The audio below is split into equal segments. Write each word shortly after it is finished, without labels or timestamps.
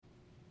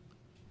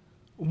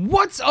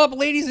What's up,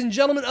 ladies and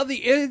gentlemen of the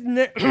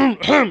internet?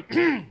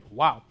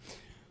 Wow.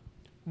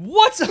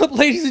 What's up,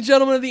 ladies and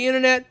gentlemen of the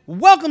internet?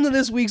 Welcome to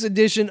this week's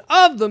edition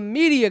of the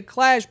Media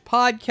Clash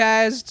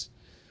podcast.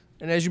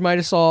 And as you might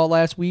have saw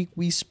last week,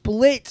 we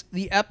split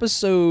the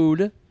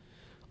episode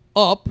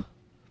up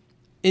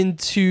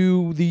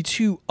into the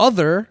two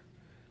other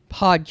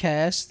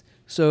podcasts.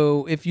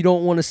 So if you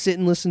don't want to sit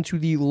and listen to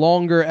the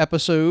longer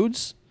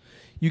episodes,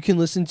 you can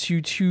listen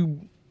to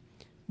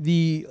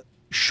the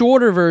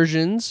shorter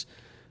versions,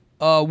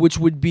 which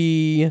would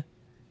be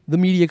the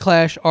Media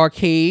Clash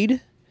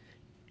Arcade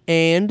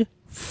and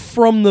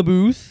From the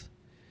Booth,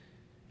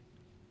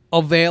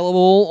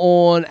 available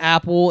on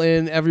Apple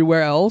and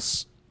everywhere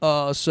else.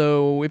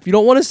 So if you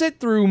don't want to sit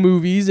through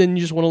movies and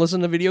you just want to listen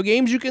to video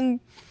games, you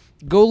can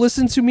go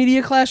listen to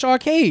Media Clash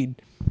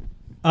Arcade.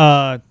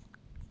 No,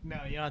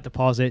 you don't have to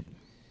pause it.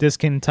 This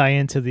can tie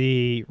into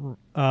the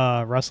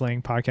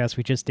wrestling podcast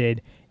we just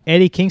did.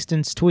 Eddie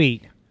Kingston's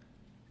tweet.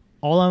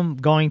 All I'm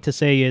going to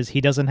say is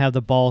he doesn't have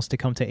the balls to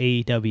come to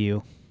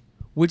AEW.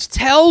 Which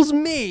tells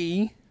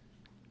me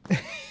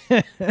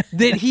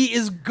that he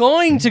is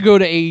going to go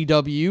to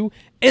AEW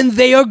and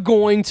they are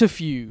going to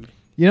feud.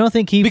 You don't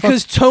think he...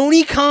 Because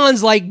Tony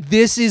Khan's like,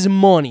 this is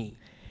money.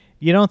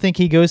 You don't think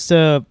he goes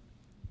to...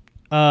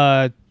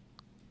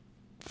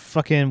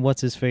 fucking... What's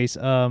his face?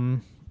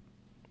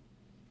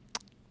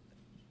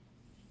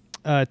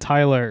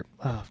 Tyler...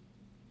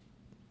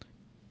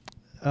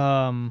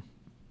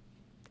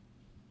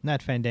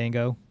 not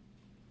Fandango.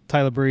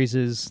 Tyler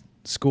Breeze's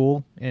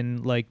school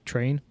and, like,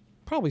 train?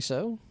 Probably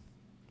so.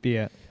 Be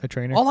a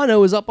trainer? All I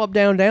know is up,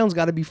 down, down's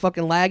got to be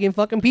fucking lagging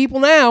fucking people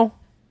now.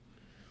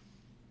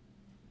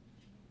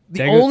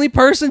 The only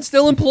person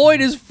still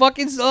employed is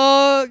fucking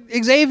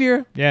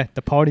Xavier. Yeah,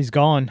 the party's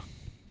gone.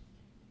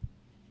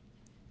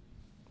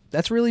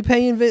 That's really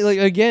paying. Like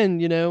again,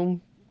 you know,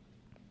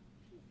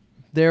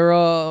 they're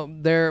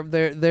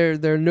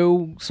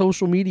no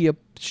social media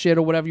shit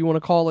or whatever you want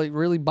to call it,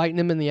 really biting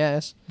them in the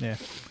ass. Yeah.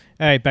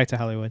 All right, back to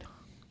Hollywood.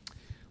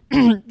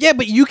 Yeah,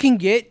 but you can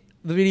get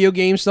the video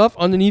game stuff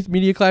underneath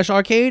Media Clash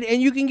Arcade,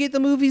 and you can get the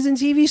movies and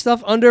TV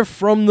stuff under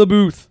From the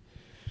Booth.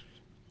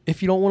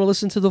 If you don't want to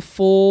listen to the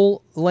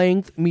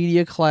full-length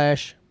Media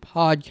Clash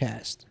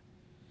podcast.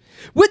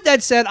 With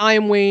that said, I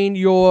am Wayne,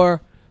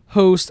 your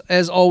host,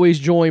 as always,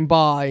 joined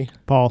by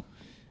Paul.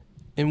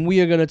 And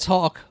we are going to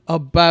talk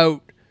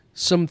about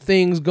some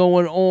things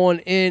going on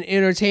in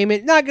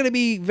entertainment. Not going to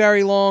be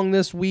very long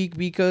this week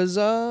because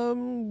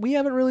we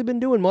haven't really been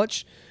doing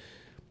much.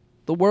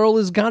 The world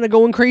is kind of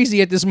going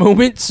crazy at this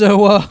moment,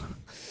 so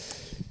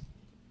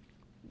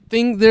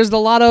there's a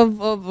lot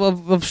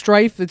of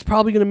strife. It's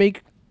probably going to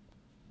make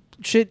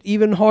shit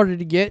even harder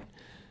to get.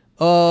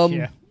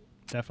 Yeah,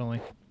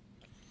 definitely.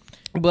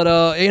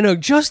 But you know,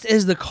 just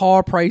as the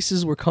car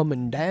prices were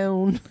coming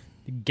down,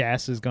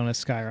 gas is going to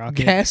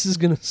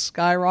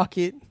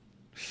skyrocket.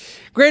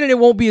 Granted, it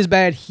won't be as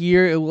bad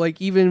here.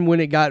 Like, even when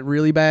it got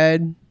really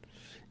bad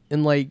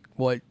in, like,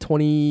 what,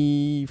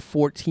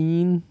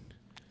 2014?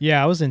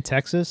 Yeah, I was in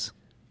Texas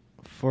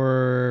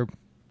before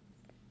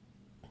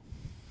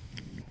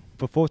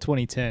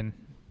 2010.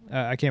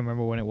 I can't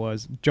remember when it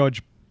was.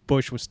 George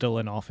Bush was still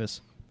in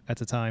office at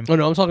the time. Oh,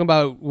 no, I'm talking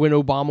about when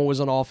Obama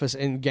was in office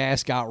and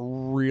gas got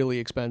really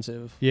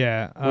expensive.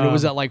 Yeah. When it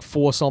was at, like,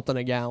 $4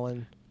 a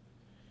gallon.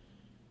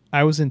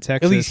 I was in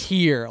Texas. At least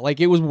here. Like,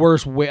 it was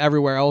worse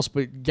everywhere else,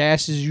 but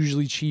gas is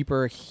usually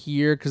cheaper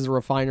here because the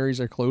refineries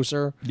are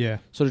closer. Yeah.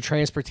 So the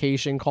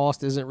transportation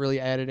cost isn't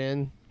really added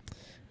in.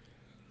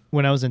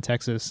 When I was in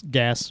Texas,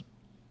 gas,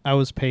 I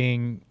was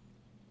paying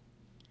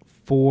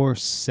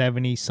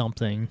 $4.70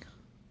 something.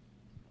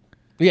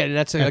 Yeah, and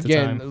that's,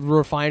 again,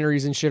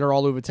 refineries and shit are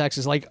all over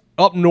Texas. Like,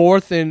 up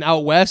north and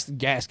out west,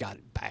 gas got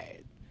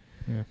bad.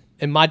 Yeah.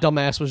 And my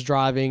dumbass was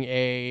driving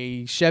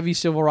a Chevy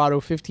Silverado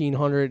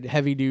 1500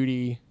 heavy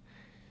duty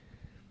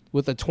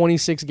with a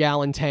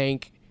 26-gallon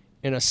tank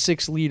and a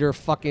 6-liter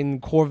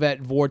fucking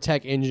Corvette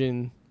Vortec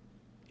engine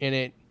in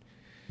it.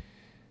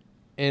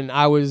 And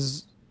I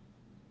was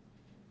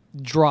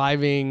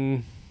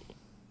driving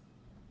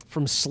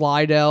from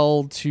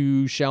Slidell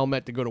to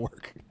Chalmette to go to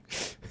work.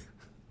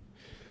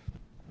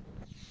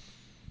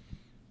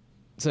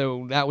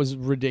 So that was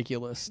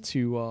ridiculous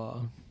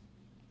to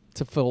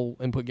fill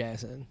and put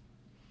gas in.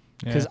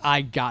 Because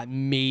I got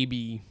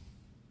maybe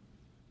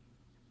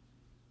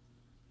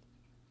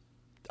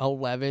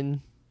 12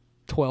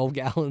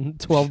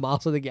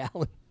 miles of the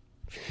gallon.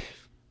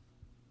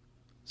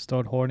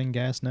 Start hoarding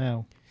gas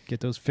now. Get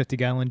those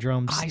 50-gallon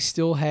drums. I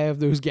still have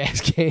those gas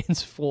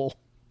cans full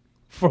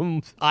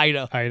from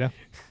Ida.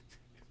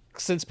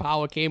 Since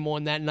power came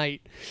on that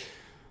night.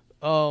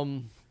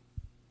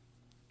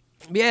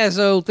 Yeah,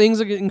 so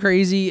things are getting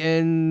crazy,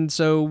 and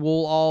so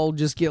we'll all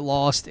just get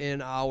lost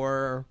in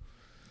our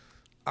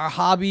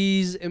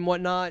hobbies and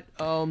whatnot.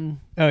 Oh,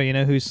 you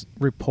know who's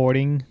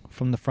reporting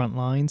from the front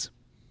lines?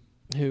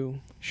 Who?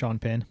 Sean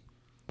Penn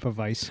for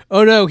Vice.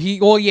 Oh no, he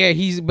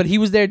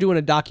was there doing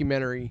a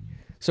documentary.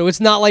 So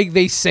it's not like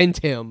they sent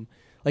him.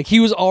 Like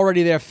he was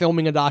already there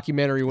filming a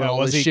documentary when all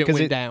was this he? shit 'Cause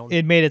went down.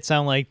 It made it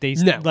sound like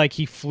like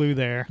he flew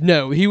there.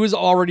 No, he was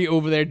already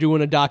over there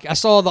doing a doc. I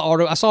saw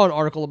an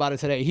article about it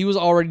today. He was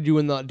already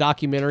doing the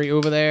documentary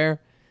over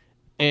there,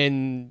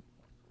 and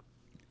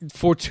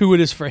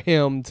fortuitous for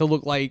him to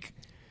look like.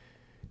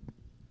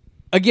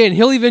 Again,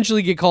 he'll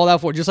eventually get called out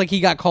for it, just like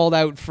he got called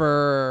out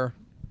for.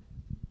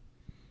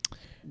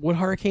 What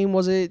hurricane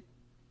was it?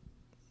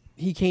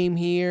 He came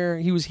here.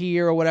 He was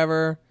here or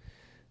whatever.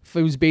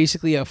 It was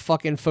basically a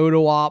fucking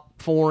photo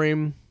op for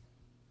him.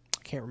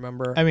 I can't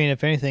remember. I mean,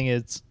 if anything,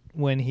 it's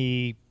when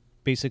he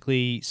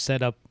basically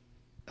set up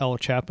El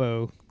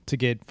Chapo to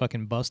get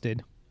fucking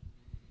busted.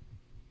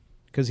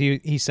 Because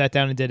he sat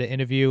down and did an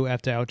interview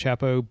after El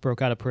Chapo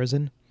broke out of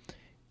prison,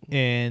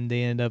 and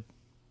they ended up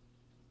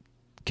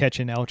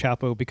catching El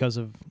Chapo because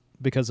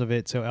of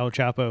it. So El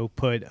Chapo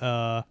put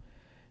a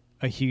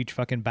huge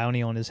fucking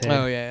bounty on his head.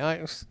 Oh yeah,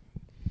 like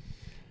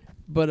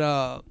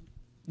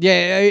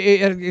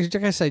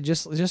I said,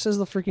 just as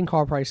the freaking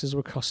car prices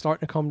were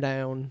starting to come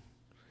down,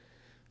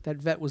 that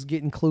vet was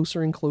getting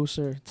closer and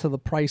closer to the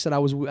price that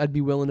I'd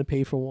be willing to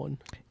pay for one.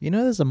 You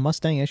know, there's a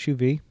Mustang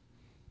SUV.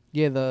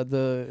 Yeah,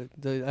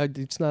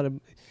 it's not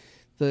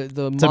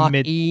the Mach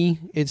E.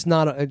 It's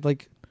not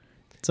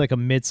It's like a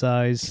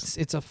mid-size.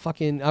 It's a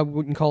fucking. I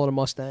wouldn't call it a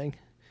Mustang.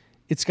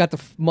 It's got the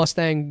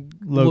Mustang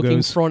Logos.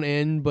 looking front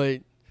end,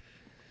 but.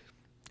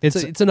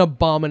 It's an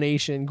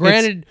abomination.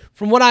 Granted,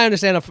 from what I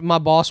understand, if my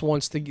boss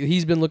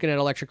he's been looking at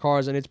electric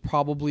cars, and it's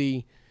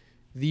probably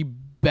the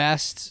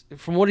best.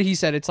 From what he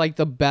said, it's like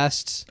the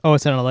best. Oh,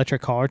 it's an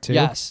electric car too?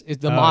 Yes,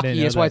 it's the Mach E.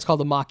 That's why it's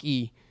called the Mach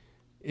E.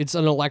 It's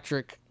an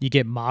electric. You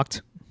get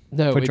mocked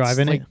for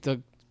driving like it?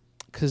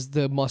 Because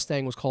the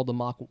Mustang was called the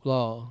Mach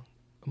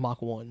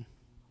 1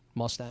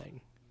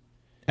 Mustang.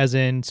 As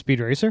in Speed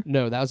Racer?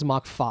 No, that was a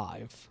Mach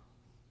 5.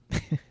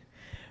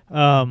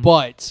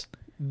 But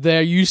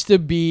there used to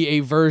be a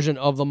version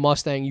of the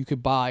Mustang you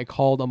could buy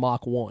called a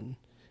Mach 1.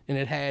 And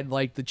it had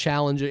like the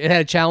Challenger. It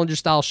had a Challenger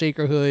style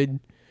shaker hood.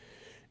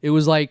 It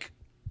was like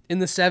in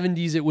the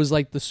 70s, it was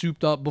like the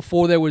souped up.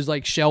 Before there was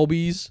like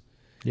Shelby's.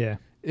 Yeah.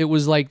 It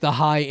was like the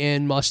high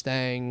end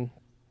Mustang.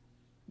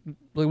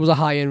 It was a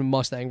high end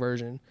Mustang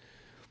version.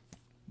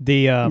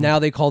 Now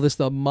they call this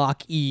the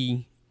Mach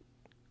E.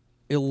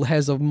 It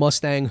has a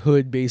Mustang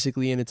hood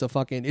basically, and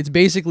it's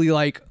basically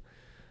like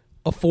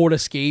a Ford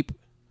Escape.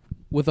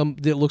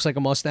 It looks like a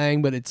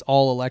Mustang, but it's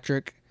all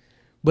electric.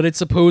 But it's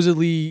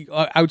supposedly,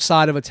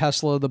 outside of a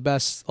Tesla, the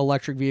best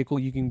electric vehicle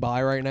you can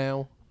buy right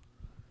now.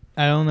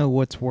 I don't know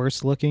what's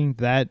worse looking,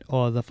 that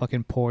or the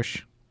fucking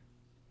Porsche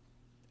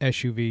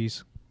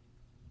SUVs.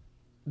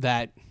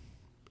 At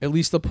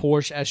least the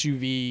Porsche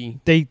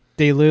SUV. They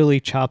literally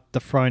chopped the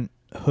front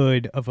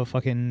hood of a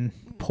fucking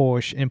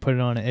Porsche and put it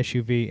on an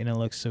SUV, and it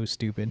looks so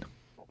stupid.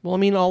 Well, I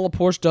mean, all a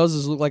Porsche does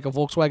is look like a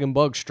Volkswagen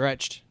Bug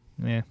stretched.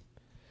 Yeah.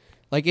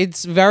 Like,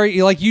 it's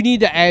very, like, you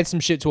need to add some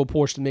shit to a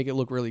Porsche to make it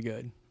look really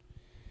good.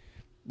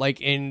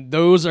 Like, and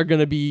those are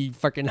going to be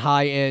fucking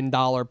high-end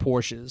dollar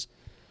Porsches.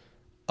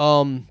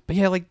 But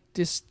yeah, like,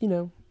 this,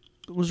 it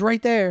was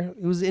right there.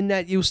 It was in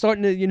that, I was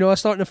starting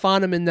to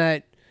find them in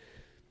that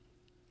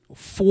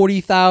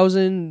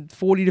 $40,000 to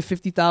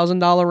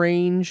 $50,000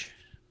 range.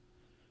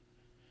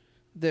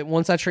 That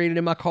once I traded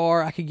in my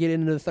car, I could get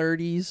into the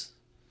 30s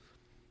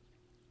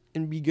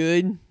and be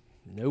good.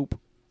 Nope.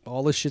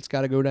 All this shit's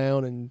got to go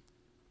down, and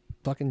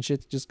fucking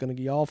shit's just gonna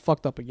get all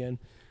fucked up again.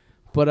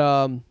 But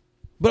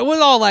with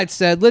all that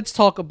said, let's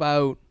talk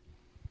about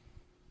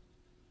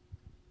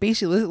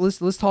basically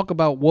let's talk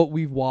about what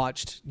we've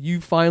watched. You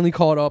finally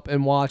caught up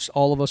and watched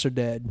All of Us Are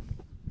Dead.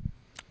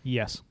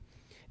 Yes.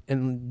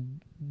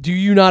 And do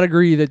you not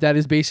agree that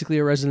is basically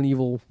a Resident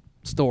Evil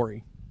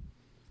story?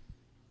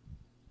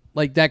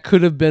 Like, that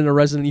could have been a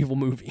Resident Evil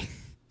movie.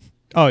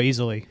 Oh,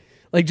 easily.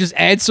 Like, just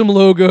add some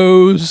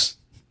logos.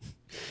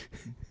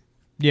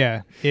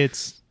 Yeah,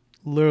 it's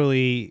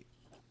literally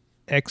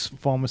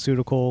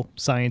ex-pharmaceutical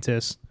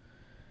scientist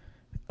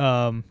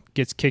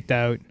gets kicked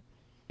out,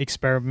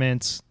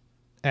 experiments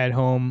at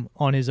home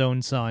on his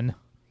own son,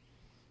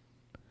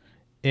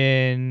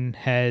 and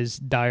has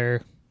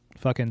dire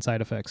fucking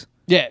side effects.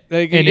 Yeah,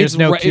 like, and there's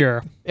no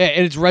cure.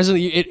 And it's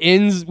Resident. It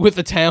ends with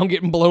the town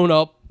getting blown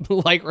up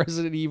like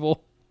Resident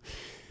Evil.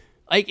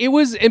 Like, it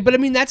was, but I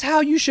mean, that's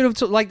how you should have.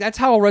 That's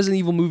how a Resident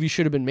Evil movie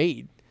should have been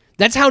made.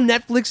 That's how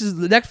Netflix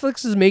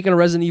is making a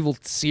Resident Evil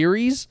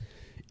series.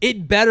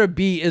 It better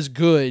be as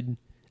good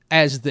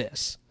as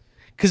this,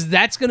 because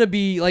that's gonna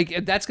be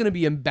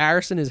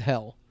embarrassing as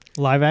hell.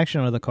 Live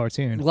action or the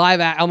cartoon?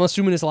 I'm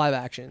assuming it's live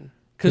action,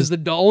 because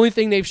the only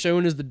thing they've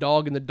shown is the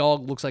dog, and the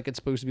dog looks like it's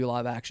supposed to be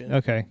live action.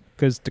 Okay,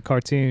 because the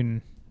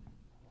cartoon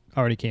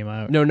already came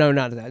out. No,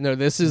 not that. No,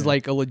 this is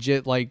like a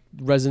legit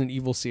Resident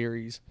Evil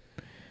series.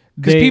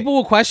 Because people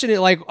will question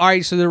it, like, all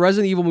right, so the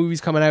Resident Evil movie's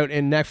coming out,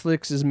 and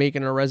Netflix is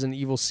making a Resident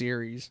Evil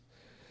series.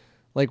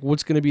 Like,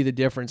 what's going to be the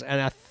difference?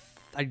 And I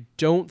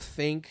think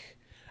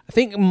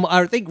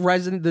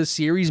the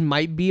series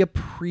might be a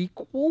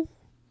prequel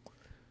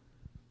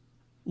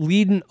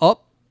leading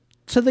up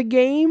to the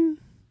game,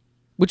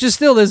 Which is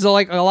still, there's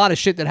like a lot of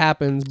shit that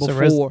happens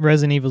before. So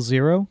Resident Evil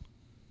 0?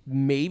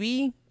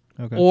 Maybe.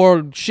 Okay.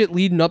 Or shit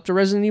leading up to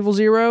Resident Evil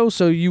 0.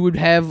 So you would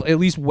have at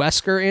least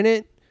Wesker in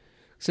it,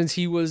 since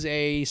he was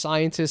a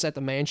scientist at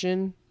the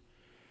mansion.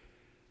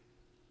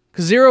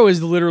 Because 0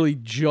 is literally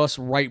just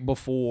right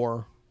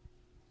before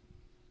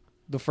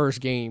the first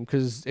game,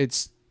 because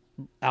it's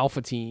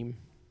Alpha Team.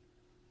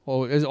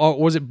 Or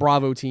was it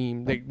Bravo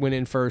Team that went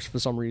in first for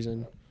some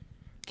reason?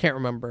 Can't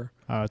remember.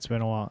 Oh, it's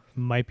been a while.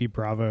 Might be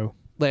Bravo.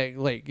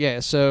 Yeah.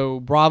 So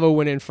Bravo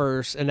went in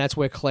first, and that's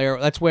where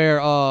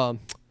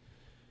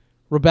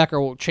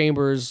Rebecca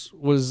Chambers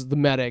was the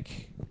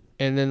medic,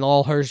 and then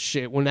all her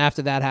shit. When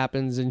after that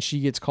happens, and she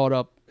gets caught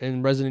up,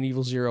 and Resident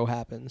Evil 0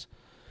 happens.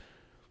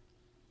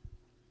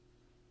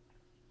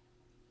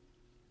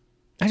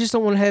 I just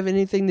don't want to have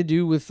anything to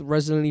do with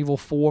Resident Evil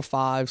 4,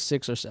 5,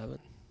 6, or 7.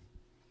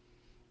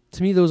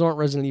 To me, those aren't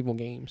Resident Evil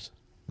games.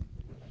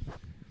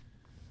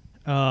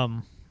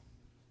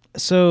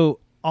 So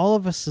All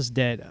of Us is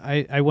Dead.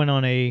 I went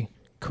on a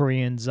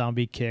Korean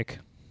zombie kick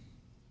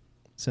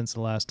since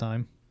the last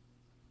time.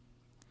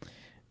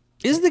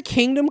 Is the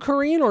Kingdom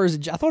Korean, or is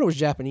it? I thought it was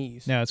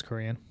Japanese. No, it's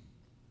Korean.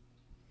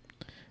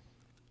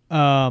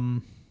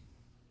 All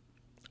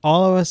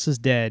of Us is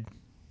Dead.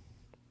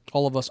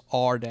 All of Us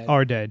Are Dead.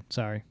 Are dead.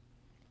 Sorry.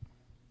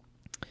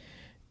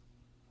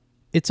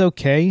 It's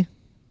okay.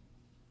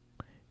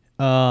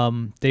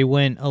 They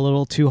went a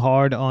little too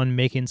hard on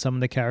making some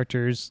of the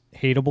characters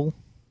hateable.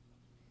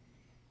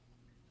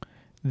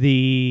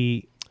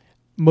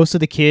 Most of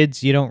the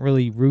kids you don't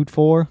really root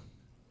for.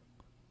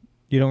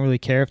 You don't really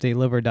care if they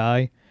live or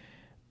die.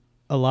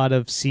 A lot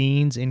of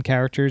scenes and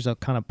characters are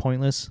kind of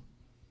pointless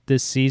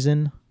this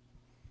season.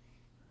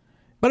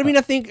 But I mean,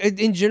 I think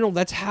in general,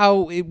 that's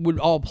how it would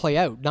all play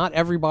out. Not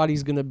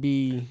everybody's going to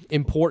be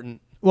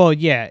important. Well,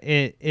 yeah,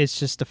 it's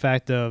just the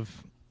fact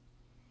of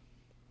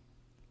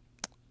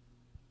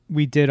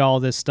we did all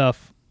this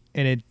stuff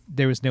and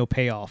there was no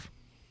payoff.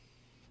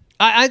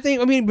 I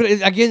think, but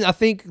again, I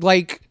think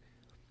like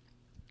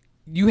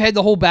you had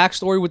the whole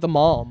backstory with the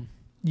mom.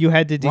 You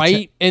had to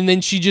right? And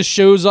then she just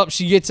shows up,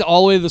 she gets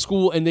all the way to the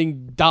school and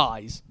then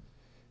dies.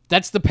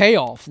 That's the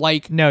payoff.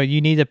 Like, no,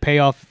 you need a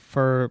payoff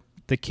for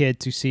the kid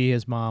to see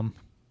his mom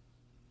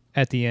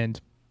at the end,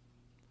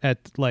 at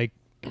like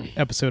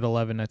episode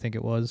 11, I think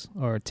it was,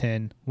 or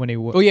 10 when they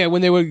were. Oh yeah,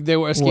 when they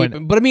were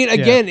escaping. But I mean,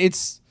 again,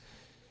 it's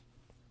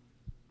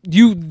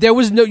you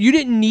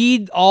didn't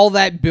need all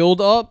that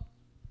build up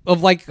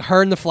of like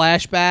her in the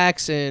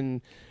flashbacks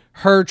and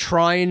her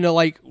trying to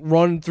like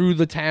run through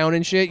the town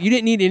and shit. You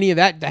didn't need any of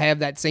that to have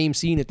that same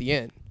scene at the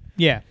end.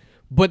 Yeah.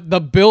 But the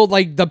build,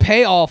 like the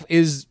payoff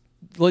is,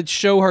 let's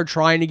show her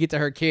trying to get to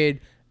her kid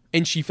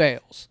and she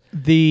fails.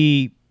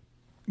 The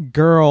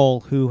girl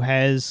who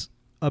has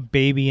a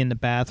baby in the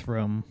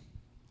bathroom,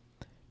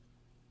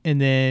 and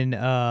then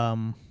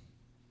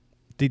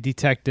the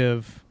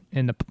detective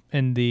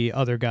and the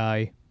other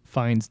guy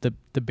finds the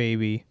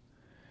baby.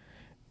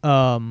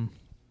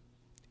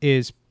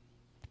 Is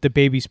the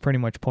baby's pretty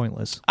much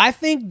pointless. I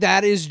think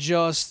that is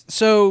just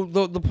so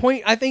the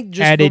point. I think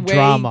just added the way,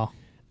 drama.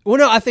 Well,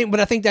 no, I think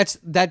that's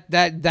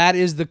that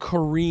is the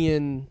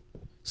Korean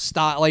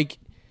style. Like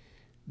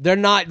they're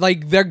not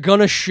like they're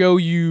gonna show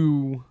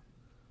you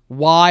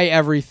why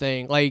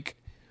everything. Like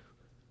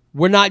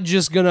we're not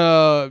just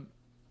gonna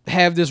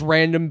have this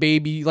random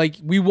baby. Like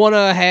we want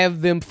to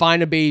have them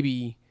find a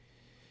baby.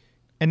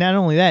 And not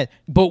only that,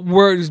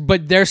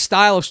 but their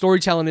style of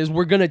storytelling is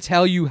we're gonna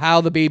tell you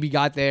how the baby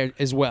got there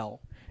as well.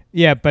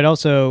 Yeah, but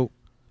also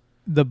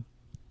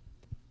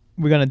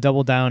we're gonna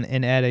double down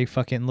and add a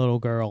fucking little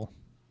girl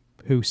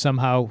who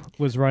somehow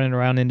was running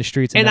around in the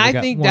streets. And I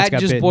think that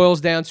just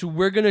boils down to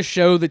we're gonna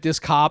show that this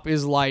cop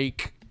is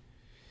like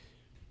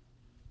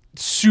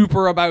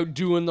super about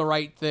doing the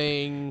right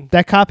thing.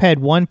 That cop had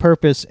one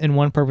purpose and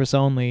one purpose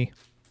only,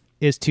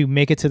 is to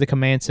make it to the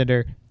command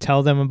center,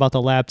 tell them about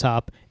the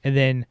laptop, and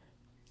then,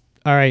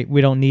 all right, we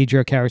don't need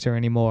your character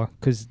anymore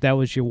because that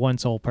was your one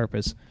sole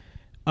purpose.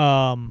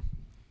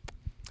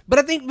 But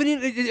I think,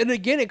 and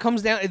again, it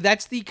comes down.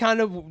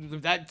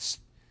 That's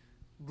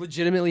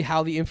legitimately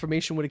how the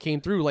information would have came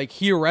through. Like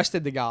he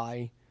arrested the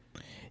guy.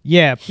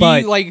 Yeah,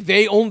 but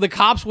the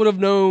cops would have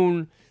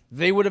known.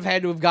 They would have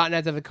had to have gotten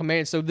that to the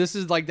command. So this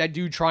is like that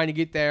dude trying to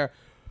get there,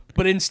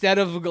 but instead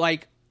of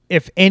like,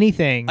 if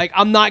anything, like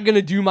I'm not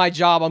gonna do my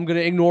job. I'm gonna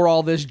ignore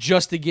all this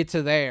just to get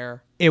to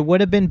there. It would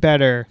have been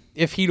better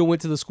if he'd have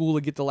went to the school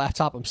to get the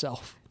laptop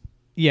himself.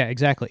 Yeah,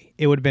 exactly.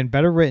 It would have been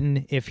better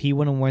written if he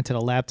went to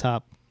the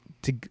laptop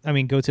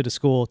go to the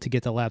school to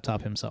get the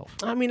laptop himself.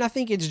 I mean, I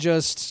think it's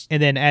just,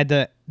 and then add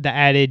the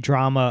added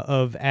drama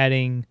of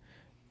adding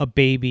a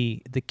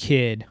baby, the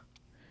kid,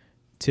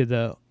 to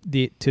the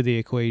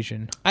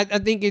equation. I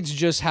think it's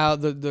just how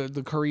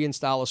the Korean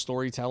style of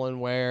storytelling,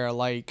 where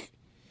like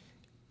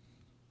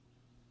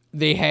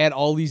they had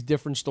all these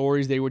different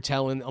stories they were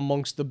telling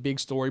amongst the big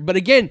story. But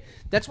again,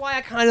 that's why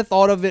I kind of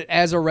thought of it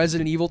as a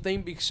Resident Evil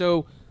thing.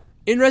 So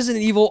in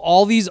Resident Evil,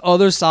 all these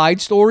other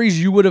side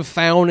stories you would have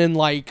found in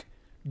like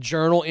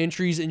journal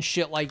entries and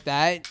shit like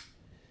that.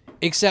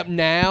 except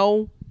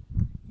now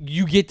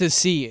you get to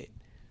see it.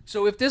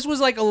 So if this was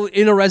like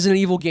in a Resident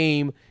Evil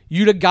game,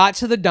 you'd have got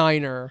to the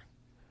diner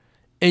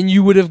and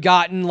you would have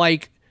gotten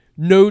like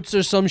notes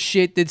or some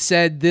shit that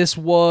said this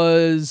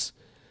was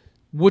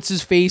what's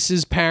his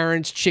face's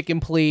parents' chicken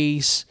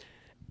place,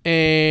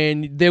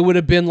 and there would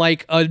have been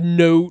like a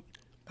note.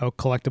 Oh,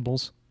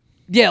 collectibles.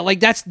 Yeah, like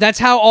that's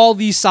how all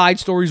these side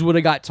stories would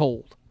have got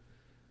told.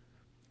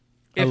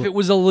 If it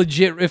was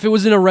if it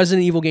was in a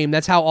Resident Evil game,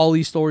 that's how all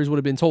these stories would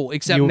have been told.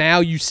 Except now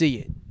you see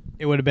it.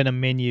 It would have been a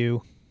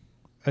menu,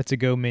 a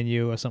to-go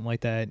menu or something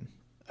like that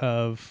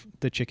of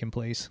the chicken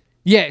place.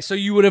 Yeah, so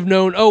you would have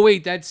known, oh,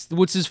 wait, that's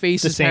what's his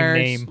face's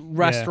parents' name.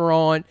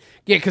 restaurant.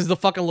 Yeah, because the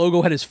fucking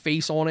logo had his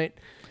face on it.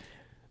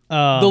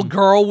 The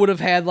girl would have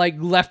had, like,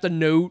 left a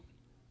note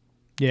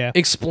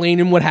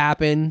explaining what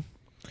happened.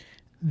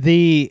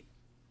 The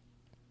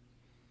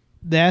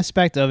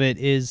aspect of it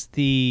is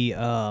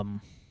I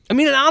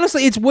mean, and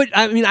honestly,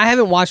 I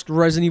haven't watched a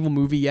Resident Evil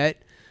movie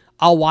yet.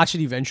 I'll watch it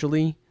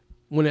eventually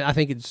when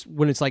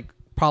it's like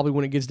probably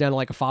when it gets down to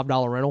like a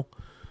 $5 rental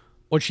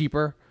or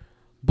cheaper.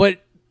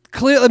 But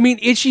clearly, I mean,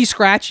 Itchy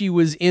Scratchy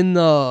was in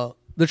the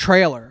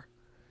trailer,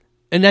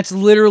 and that's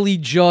literally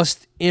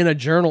just in a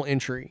journal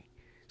entry.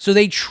 So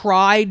they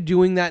tried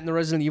doing that in the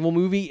Resident Evil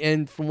movie,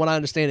 and from what I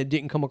understand, it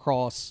didn't come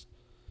across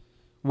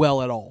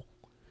well at all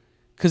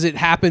because it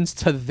happens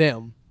to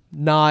them,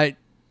 not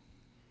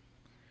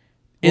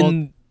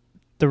in.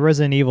 The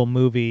Resident Evil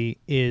movie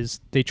is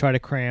they try to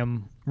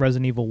cram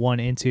Resident Evil 1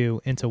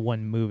 into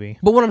one movie.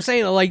 But what I'm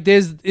saying, like,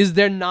 is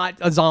there not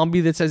a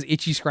zombie that says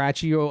Itchy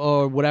Scratchy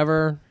or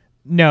whatever?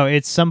 No,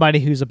 it's somebody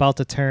who's about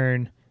to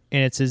turn,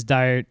 and it's his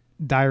diary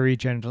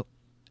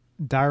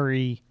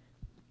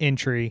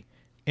entry,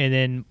 and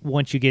then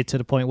once you get to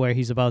the point where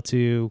he's about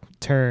to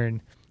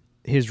turn,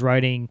 his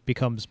writing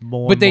becomes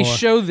more. But they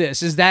show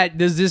this.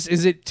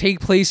 Does it take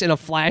place in a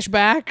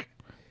flashback?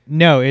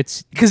 No,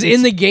 it's because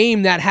in the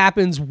game that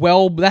happens.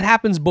 That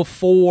happens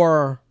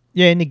before.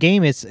 Yeah, in the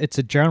game, it's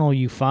a journal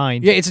you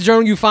find. Yeah, it's a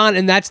journal you find,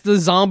 and that's the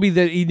zombie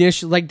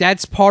that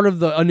that's part of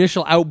the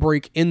initial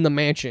outbreak in the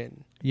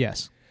mansion.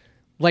 Yes.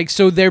 Like,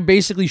 so they're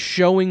basically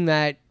showing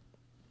that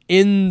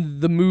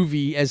in the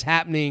movie as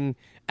happening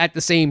at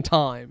the same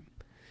time.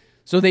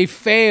 So they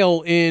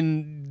fail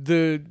in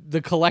the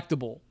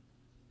collectible,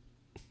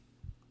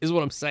 is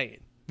what I'm saying.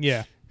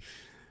 Yeah.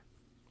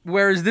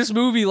 Whereas this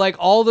movie, like,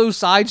 all those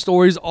side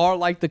stories are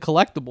like the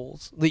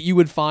collectibles that you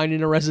would find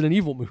in a Resident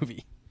Evil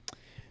movie.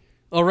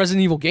 A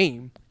Resident Evil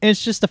game. And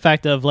it's just the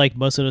fact of, like,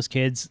 most of those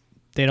kids,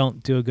 they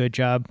don't do a good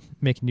job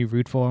making you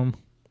root for them.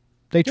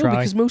 They try.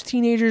 Because most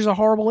teenagers are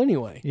horrible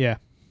anyway. Yeah.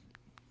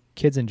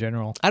 Kids in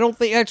general. I don't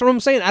think, that's what I'm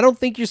saying. I don't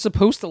think you're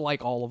supposed to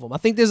like all of them. I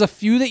think there's a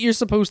few that you're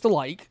supposed to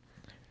like.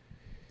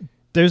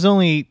 There's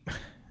only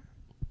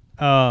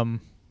the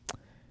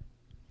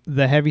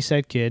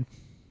heavyset kid.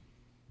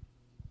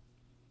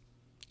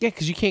 Yeah,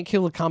 because you can't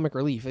kill the comic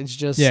relief. It's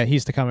just... Yeah,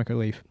 he's the comic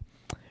relief.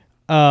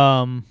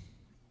 The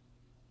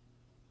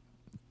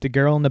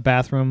girl in the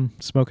bathroom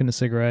smoking a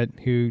cigarette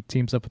who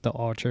teams up with the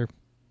Archer,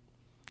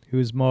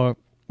 who's more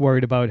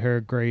worried about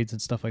her grades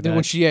and stuff like that.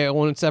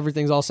 Once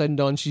everything's all said and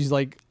done, she's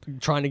like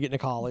trying to get into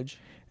college.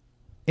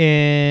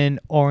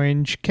 And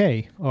Orange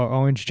K, or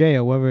Orange J,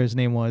 or whatever his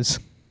name was.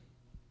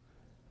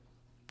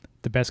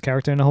 The best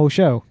character in the whole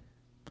show.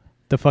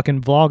 The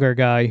fucking vlogger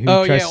guy who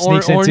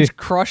sneaks into... Orange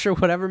Crush or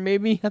whatever,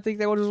 maybe. I think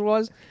that what it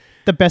was.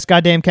 The best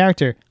goddamn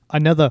character.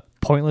 Another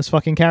pointless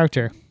fucking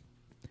character.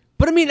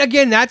 But I mean,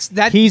 again,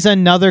 he's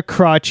another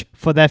crutch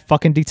for that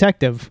fucking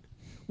detective.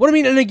 What I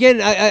mean, and again,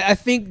 I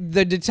think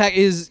the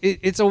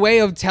it's a way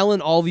of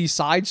telling all these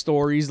side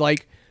stories.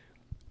 Like,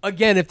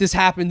 again, if this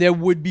happened, there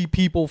would be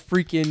people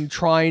freaking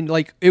trying,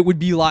 like, it would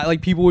be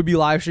like people would be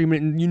live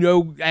streaming it,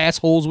 and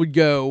assholes would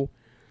go.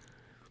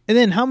 And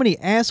then how many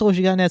assholes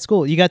you got in that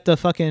school? You got the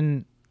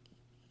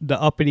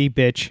uppity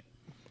bitch.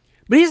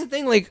 But here's the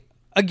thing, like,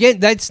 again,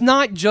 that's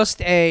not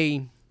just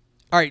all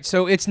right,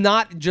 so it's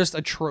not just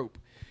a trope.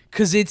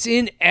 Because it's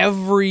in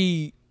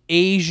every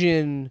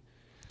Asian,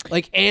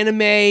 like,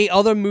 anime,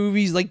 other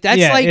movies. Like,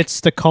 that's like... it's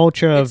the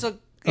culture of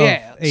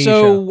Asia.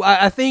 So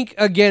I think,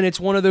 again, it's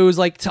one of those,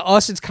 like, to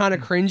us, it's kind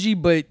of cringy,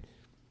 but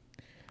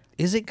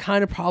is it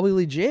kind of probably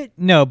legit?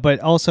 No,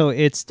 but also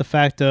it's the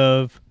fact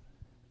of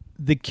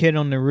the kid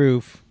on the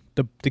roof,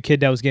 the kid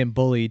that was getting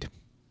bullied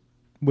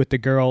with the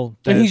girl.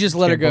 And he just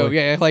let her go. Bullied.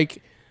 Yeah,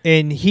 like...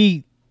 And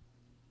he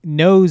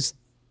knows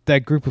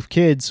that group of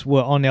kids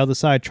were on the other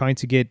side trying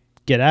to get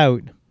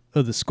out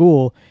of the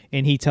school,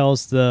 and he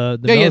tells the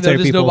military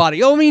there's people,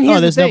 nobody. Oh, I mean,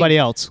 there's nobody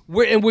else.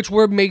 Which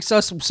makes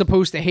us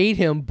supposed to hate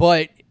him,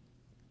 but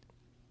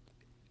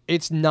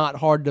it's not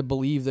hard to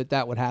believe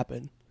that would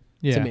happen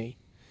to me.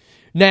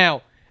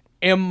 Now,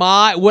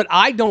 what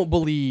I don't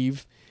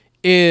believe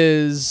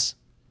is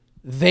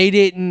they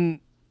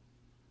didn't.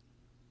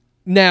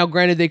 Now,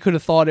 granted, they could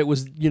have thought it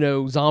was,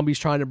 zombies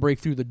trying to break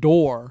through the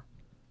door.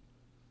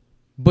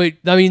 But,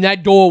 I mean,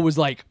 that door was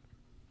like...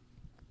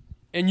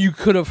 And you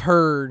could have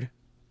heard...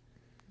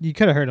 You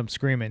could have heard him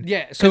screaming.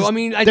 Yeah, so I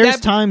mean... There's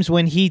times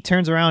when he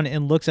turns around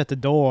and looks at the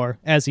door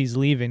as he's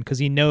leaving because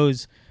he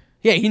knows...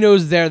 Yeah, he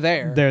knows they're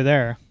there. They're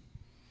there.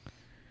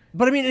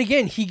 But I mean,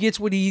 again, he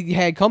gets what he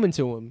had coming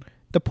to him.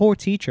 The poor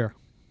teacher.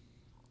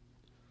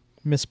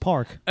 Miss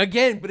Park.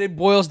 Again, but it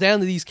boils down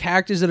to these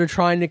characters that are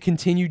trying to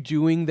continue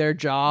doing their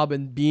job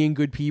and being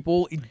good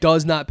people. It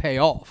does not pay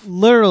off.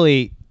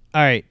 Literally.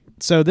 All right.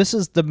 So this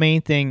is the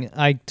main thing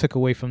I took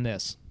away from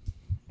this.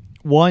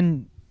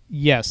 One,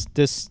 yes,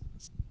 this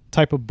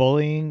type of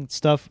bullying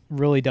stuff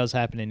really does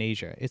happen in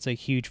Asia. It's a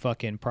huge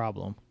fucking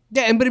problem.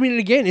 Yeah, but I mean,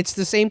 again, it's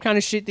the same kind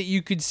of shit that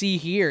you could see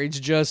here. It's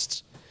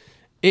just...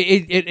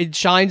 It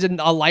shines a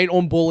light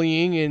on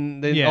bullying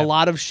and a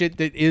lot of shit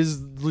that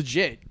is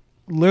legit.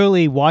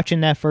 Literally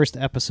watching that first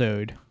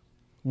episode,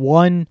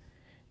 one,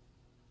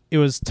 it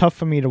was tough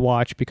for me to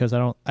watch because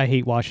I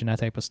hate watching that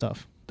type of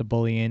stuff, the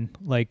bullying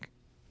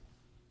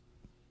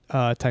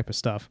type of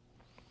stuff.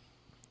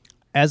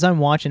 As I'm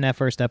watching that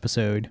first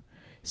episode,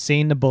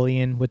 seeing the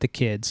bullying with the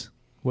kids,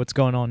 what's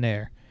going on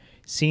there,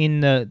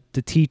 seeing the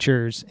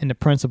teachers and the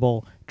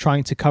principal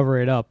trying to cover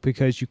it up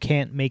because you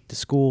can't make the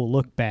school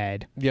look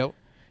bad. Yep.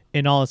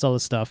 And all this other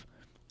stuff.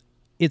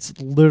 It's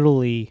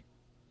literally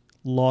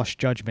Lost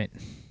Judgment,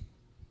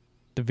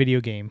 the video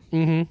game.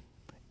 Mm-hmm.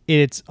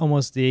 It's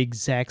almost the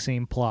exact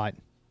same plot,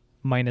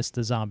 minus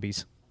the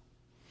zombies.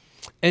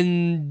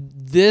 And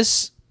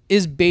this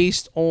is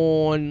based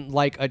on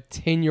like a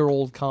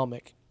 10-year-old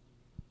comic.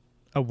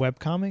 A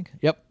webcomic?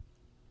 Yep.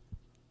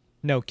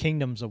 No,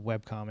 Kingdom's a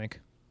webcomic.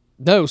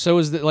 No, so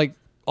is like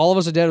All of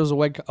Us Are Dead was a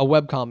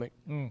webcomic.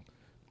 Mm.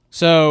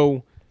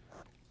 So,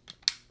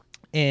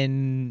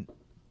 and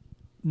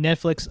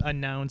Netflix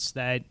announced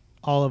that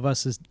All of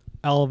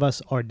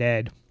Us Are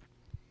Dead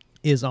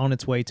is on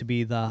its way to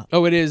be the...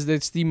 Oh, it is.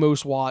 It's the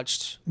most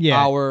watched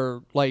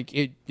hour. Like,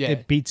 it... Yeah.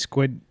 It beat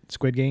Squid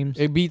Games.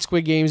 It beat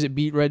Squid Games. It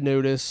beat Red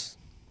Notice.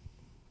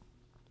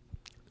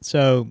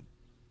 So...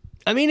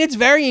 I mean, it's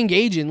very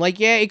engaging. Like,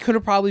 yeah, it could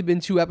have probably been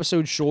 2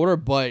 episodes shorter,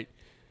 but...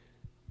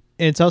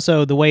 It's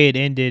also the way it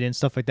ended and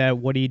stuff like that.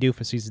 What do you do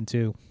for season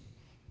 2?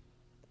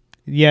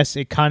 Yes,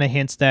 it kind of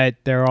hints that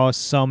there are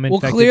some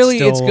infected Well, clearly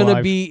still it's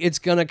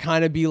alive. gonna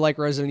kind of be like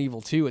Resident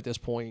Evil 2 at this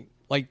point.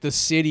 Like, the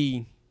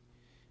city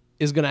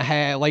is gonna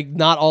have, like,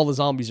 not all the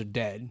zombies are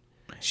dead.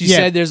 She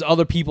said there's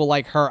other people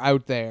like her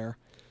out there.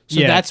 So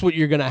that's what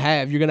you're gonna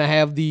have. You're gonna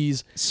have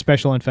these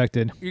special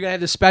infected. You're gonna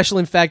have the special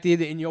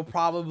infected, and you'll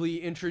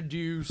probably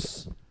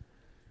introduce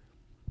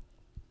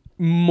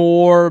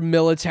more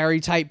military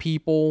type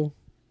people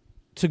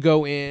to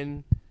go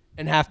in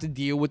and have to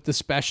deal with the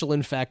special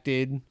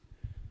infected.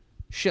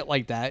 Shit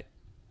like that.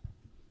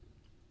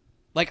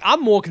 Like,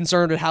 I'm more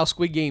concerned with how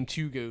Squid Game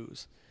 2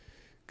 goes.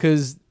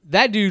 Because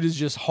that dude is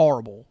just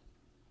horrible.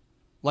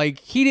 Like,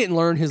 he didn't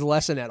learn his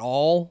lesson at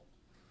all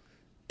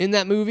in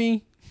that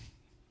movie.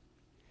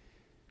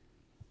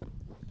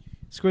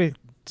 Squid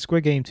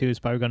Game 2 is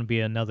probably going to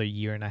be another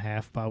year and a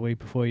half probably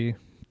before you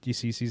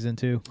see season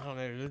 2. I don't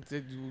know.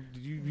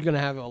 You're going to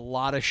have a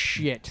lot of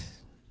shit.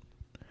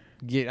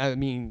 I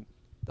mean,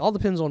 it all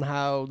depends on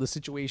how the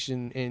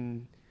situation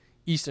in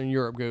Eastern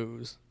Europe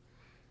goes.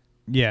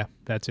 Yeah,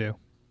 that too.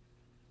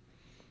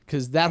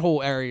 Because that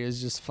whole area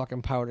is just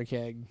fucking powder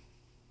keg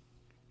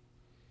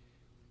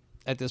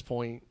at this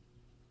point.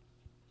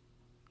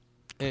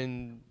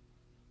 And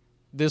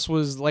this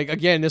was, like,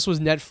 again, this was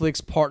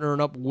Netflix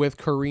partnering up with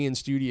Korean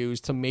studios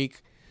to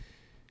make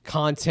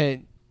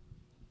content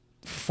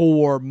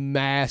for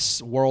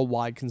mass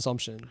worldwide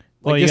consumption.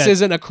 Like, this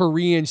isn't a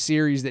Korean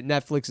series that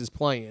Netflix is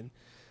playing.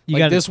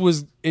 Like, this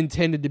was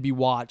intended to be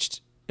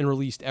watched and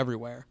released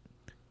everywhere.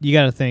 You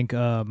got to think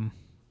some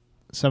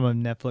of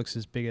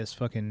Netflix's biggest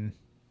fucking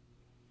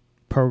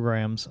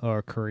programs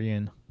are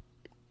Korean.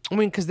 I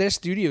mean, because their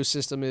studio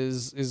system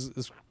is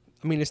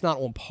I mean, it's not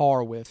on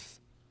par with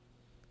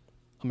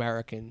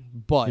American,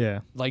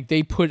 but like,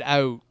 they put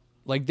out,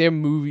 like, their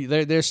movie,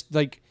 there's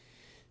like,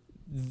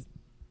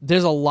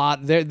 there's a lot,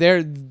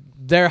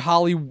 their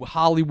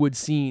Hollywood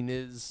scene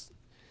is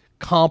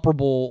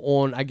comparable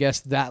on, I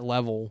guess, that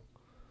level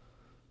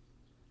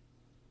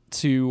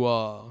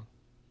to,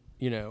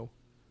 you know,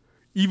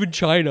 even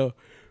China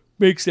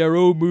makes their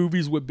own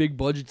movies with big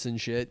budgets and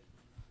shit.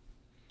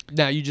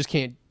 Now, you just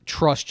can't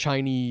trust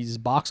Chinese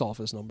box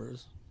office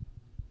numbers.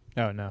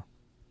 Oh, no.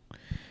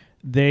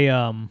 They,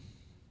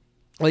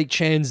 like,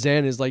 Chan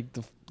Zhen is like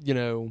the, you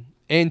know,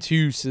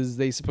 Antu says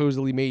they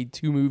supposedly made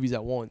 2 movies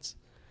at once.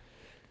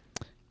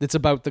 It's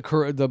about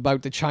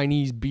the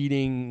Chinese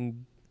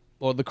beating,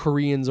 or the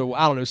Koreans, or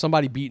I don't know,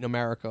 somebody beating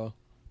America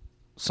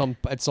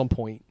at some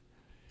point.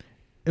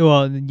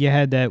 Well, you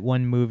had that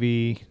one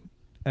movie,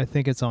 I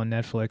think it's on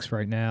Netflix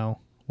right now,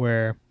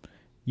 where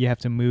you have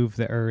to move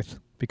the Earth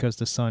because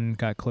the sun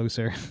got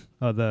closer,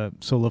 the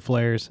solar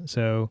flares.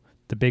 So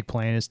the big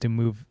plan is to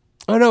move.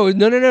 Oh,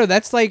 no.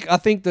 That's like, I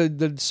think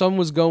the sun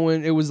was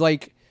going, it was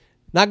like,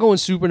 not going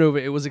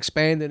supernova, it was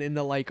expanding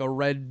into like a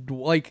red,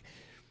 like,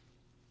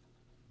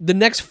 the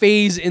next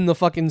phase in the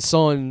fucking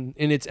sun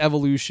in its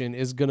evolution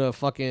is gonna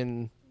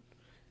fucking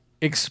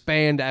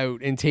expand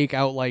out and take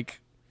out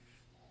like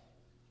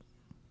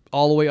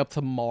all the way up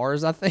to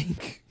Mars, I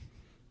think.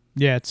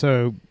 Yeah,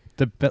 so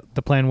the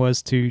plan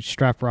was to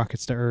strap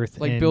rockets to Earth,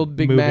 Like and build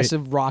big, move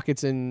massive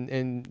rockets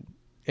and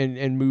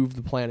move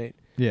the planet.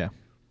 Yeah,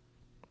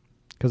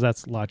 because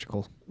that's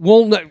logical.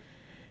 Well, no,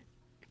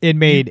 It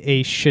made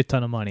a shit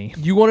ton of money.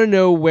 you want to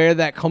know where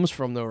that comes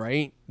from, though,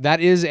 right? That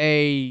is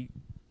a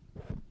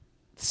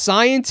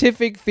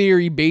scientific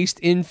theory based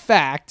in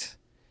fact,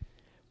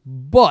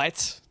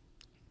 but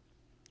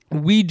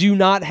we do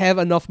not have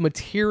enough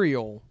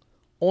material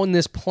on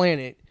this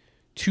planet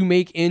to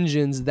make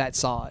engines that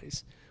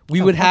size.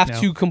 We would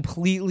have to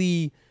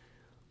completely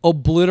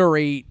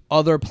obliterate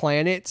other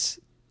planets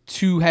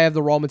to have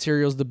the raw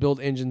materials to build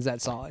engines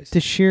that size. The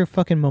sheer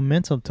fucking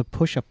momentum to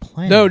push a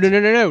planet.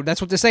 No.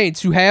 That's what they're saying.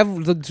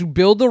 To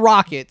build the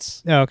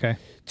rockets, Oh, okay.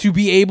 to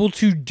be able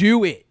to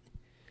do it,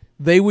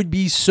 they would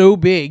be so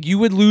big. You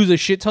would lose a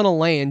shit ton of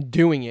land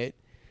doing it,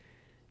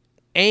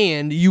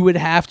 and you would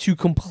have to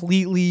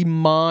completely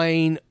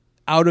mine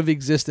out of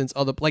existence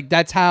other, like,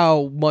 that's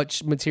how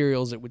much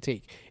materials it would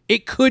take.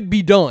 It could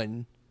be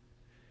done,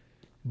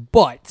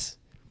 but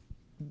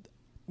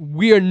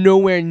we are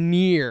nowhere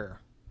near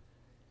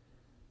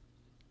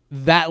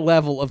that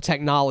level of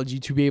technology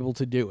to be able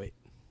to do it.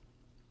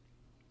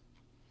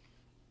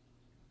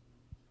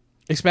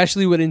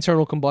 Especially with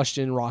internal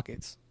combustion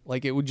rockets.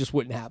 Like, it just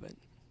wouldn't happen.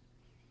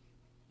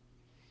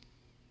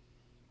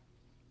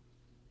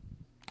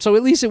 So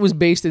at least it was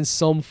based in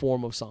some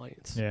form of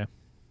science. Yeah.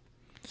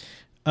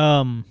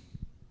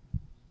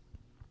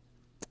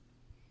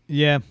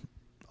 Yeah.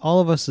 All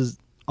of us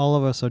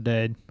are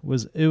dead.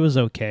 It was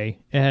okay.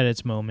 It had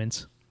its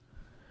moments.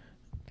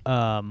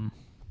 And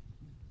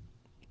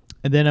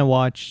then I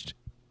watched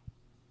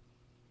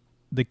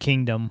The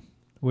Kingdom,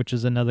 which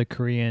is another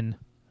Korean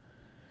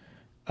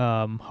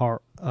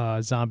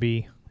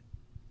zombie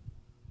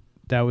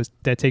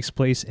that takes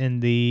place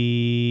in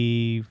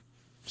the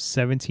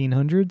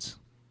 1700s,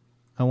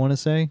 I want to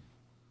say.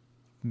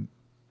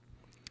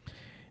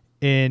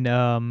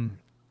 And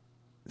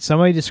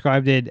somebody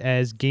described it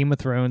as Game of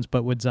Thrones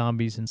but with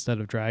zombies instead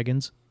of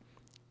dragons,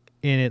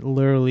 and it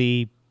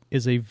literally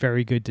is a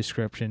very good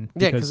description.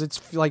 Yeah, because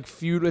it's like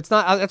feudal. It's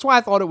not. That's why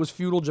I thought it was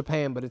feudal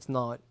Japan, but it's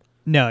not.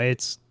 No,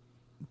 it's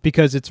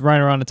because it's right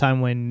around the time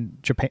when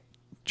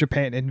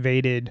Japan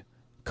invaded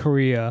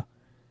Korea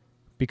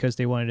because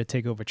they wanted to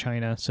take over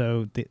China.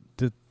 So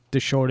the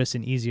shortest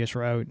and easiest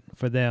route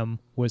for them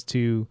was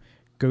to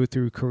go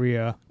through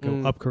Korea,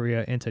 go up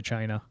Korea into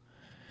China.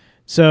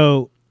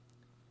 So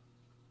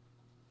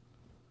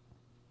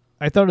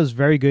I thought it was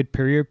very good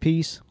period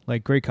piece,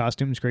 like great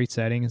costumes, great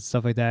setting, and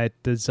stuff like that.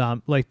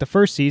 The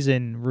first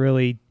season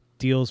really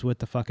deals with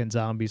the fucking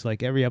zombies.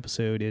 Like every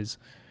episode is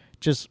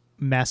just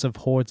massive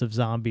hordes of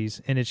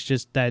zombies, and it's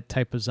just that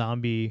type of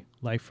zombie,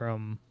 like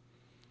from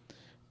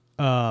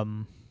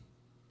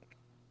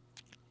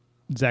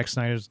Zack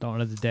Snyder's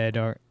Dawn of the Dead.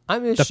 Or I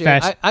miss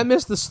I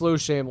miss the slow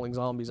shambling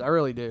zombies. I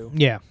really do.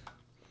 Yeah.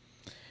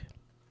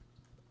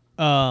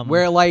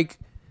 Where like,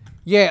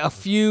 yeah, a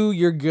few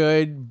you're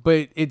good,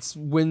 but it's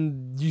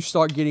when you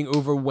start getting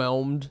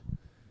overwhelmed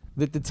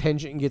that the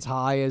tension gets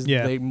high as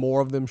more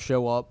of them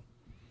show up.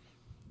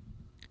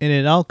 And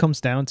it all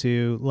comes down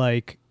to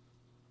like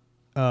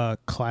a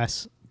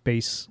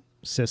class-based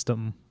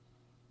system.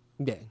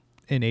 Yeah.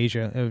 In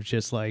Asia, it was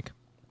just like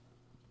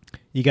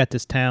you got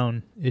this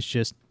town, it's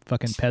just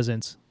fucking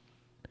peasants,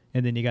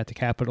 and then you got the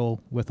capital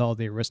with all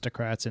the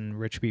aristocrats and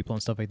rich people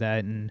and stuff like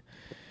that, and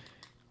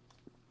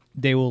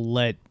they will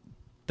let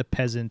the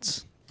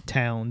peasants'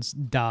 towns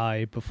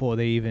die before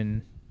they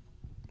even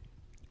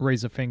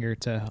raise a finger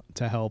to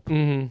help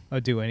or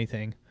do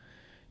anything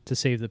to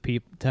save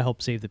to help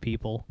save the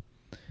people.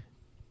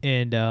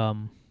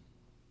 And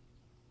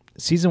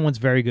season 1's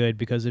very good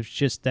because it's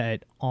just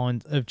that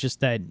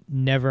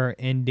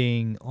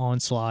never-ending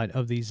onslaught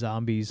of these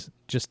zombies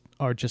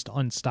are just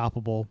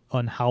unstoppable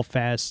on how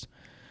fast.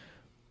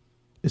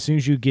 As soon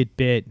as you get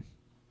bit,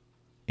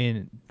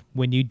 and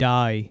when you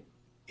die,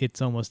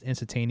 it's almost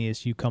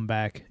instantaneous. You come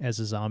back as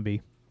a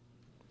zombie.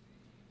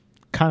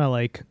 Kind of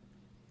like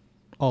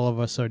All of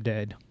Us Are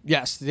Dead.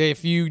 Yes,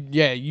 if you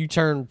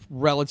turn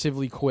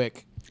relatively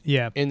quick.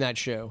 Yeah, in that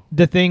show.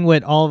 The thing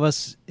with All of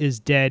Us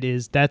Is Dead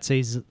is that's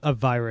a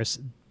virus.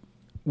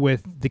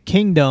 With The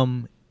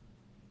Kingdom,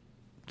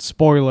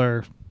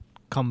 spoiler,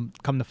 come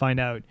to find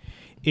out,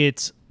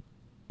 it's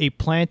a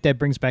plant that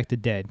brings back the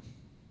dead.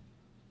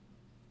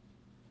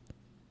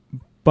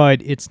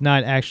 But it's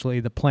not actually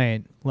the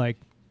plant. Like,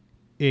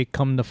 it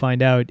come to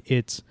find out,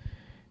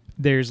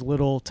 there's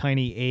little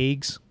tiny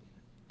eggs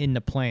in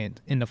the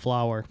plant, in the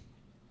flower,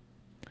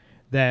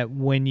 that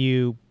when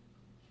you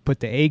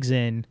put the eggs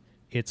in,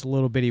 it's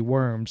little bitty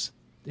worms.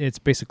 It's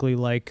basically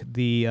like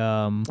the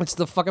it's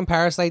the fucking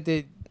parasite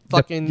that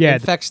fucking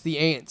infects the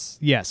ants.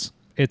 Yes,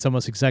 it's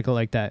almost exactly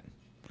like that.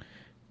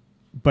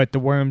 But the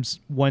worms,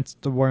 once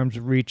the worms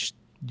reach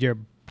your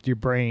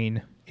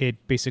brain,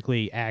 it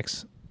basically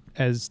acts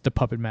as the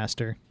puppet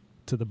master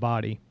to the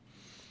body,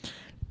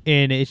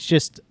 and it's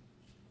just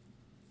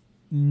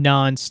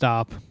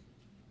non-stop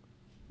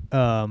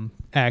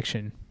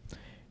action.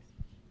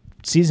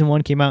 season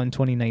 1 came out in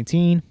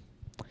 2019.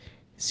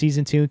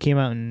 Season 2 came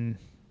out in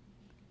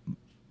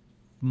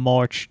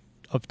March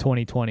of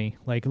 2020,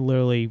 like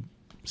literally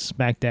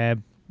smack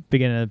dab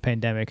beginning of the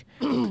pandemic.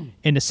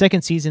 And the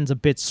second season's a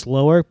bit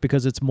slower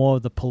because it's more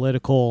of the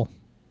political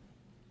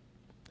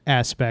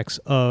aspects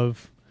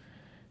of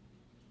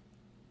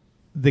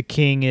the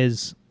king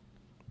is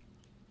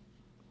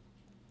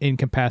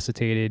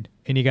incapacitated,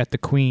 and you got the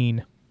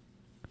queen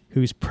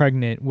who's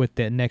pregnant with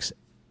the next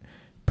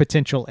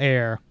potential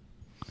heir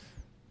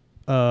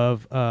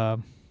of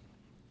and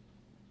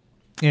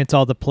it's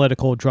all the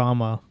political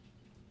drama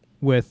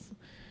with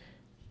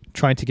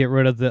trying to get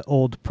rid of the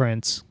old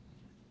prince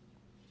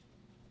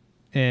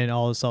and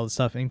all this other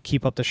stuff and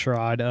keep up the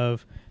charade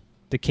of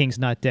the king's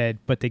not dead,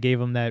 but they gave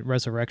him that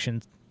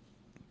resurrection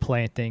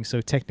plant thing,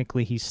 so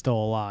technically he's still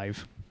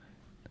alive.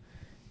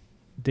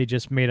 They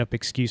just made up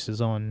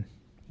excuses on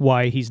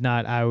why he's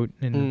not out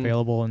and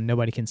available and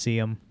nobody can see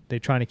him. They're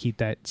trying to keep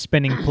that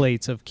spinning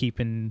plates of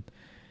keeping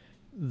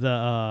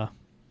the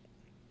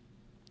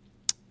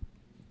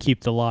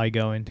keep the lie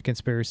going, the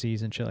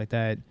conspiracies and shit like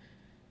that.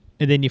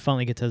 And then you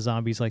finally get to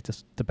zombies, like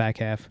the back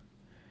half.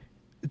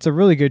 It's a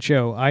really good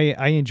show.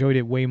 I enjoyed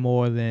it way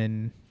more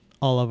than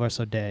All of Us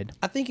Are Dead.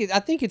 I think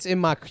it's in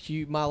my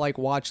like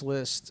watch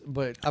list,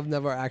 but I've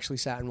never actually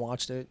sat and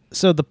watched it.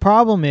 So the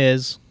problem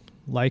is,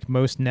 like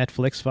most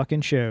Netflix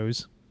fucking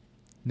shows,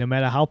 no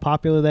matter how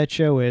popular that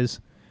show is,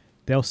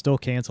 they'll still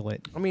cancel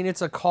it. I mean,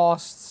 it's a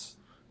cost.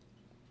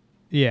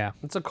 Yeah.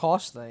 It's a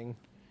cost thing.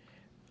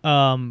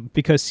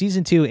 Because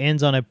season 2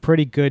 ends on a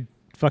pretty good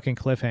fucking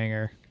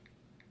cliffhanger.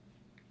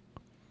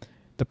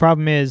 The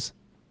problem is,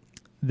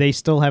 they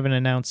still haven't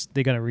announced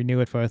they're going to renew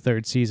it for a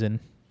third season.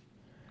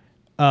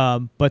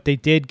 But they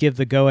did give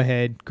the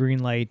go-ahead, green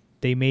light.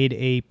 They made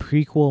a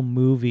prequel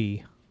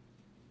movie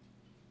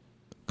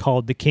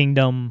called The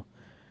Kingdom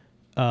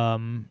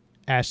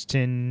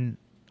Ashton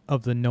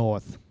of the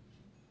North.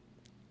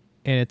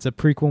 And it's a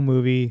prequel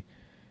movie.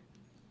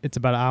 It's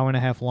about an hour and a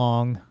half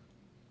long.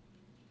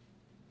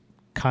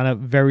 Kind of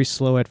very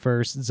slow at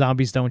first.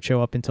 Zombies don't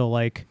show up until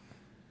like...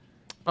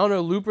 I don't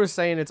know. Looper's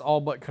saying it's all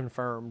but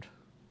confirmed.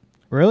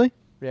 Really?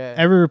 Yeah.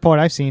 Every report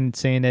I've seen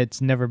saying that it's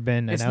never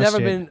been announced It's never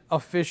yet. been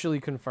officially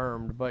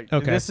confirmed, but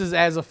Okay. this is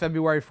as of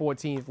February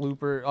 14th.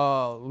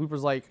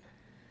 Looper's like,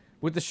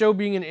 with the show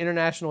being an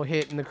international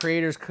hit and the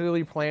creators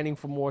clearly planning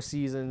for more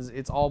seasons,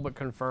 it's all but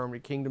confirmed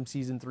that Kingdom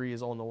Season 3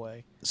 is on the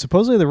way.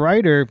 Supposedly the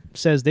writer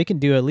says they can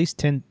do at least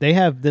 10... They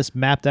have this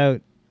mapped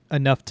out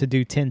enough to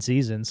do 10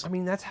 seasons. I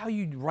mean, that's how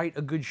you write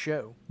a good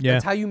show. Yeah.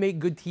 That's how you make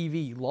good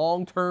TV.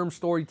 Long-term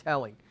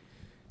storytelling.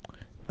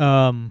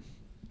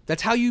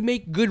 That's how you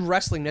make good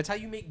wrestling. That's how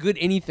you make good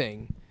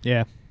anything.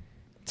 Yeah.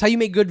 That's how you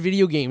make good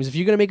video games. If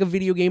you're going to make a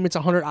video game that's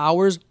 100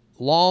 hours,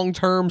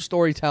 long-term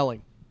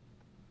storytelling.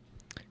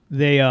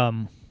 They,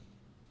 the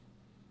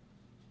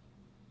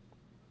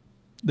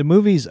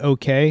movie's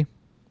okay.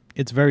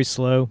 It's very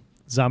slow.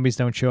 Zombies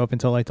don't show up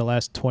until like the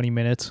last 20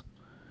 minutes.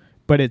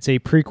 But it's a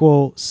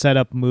prequel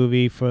setup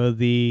movie for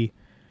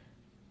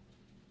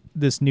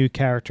this new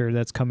character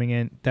that's coming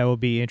in that will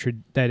be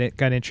that it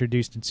got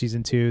introduced in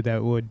season 2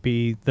 that would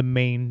be the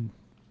main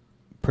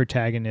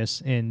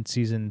protagonist in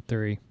season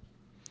 3.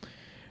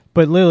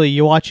 But literally,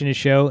 you're watching a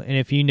show, and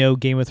if you know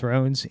Game of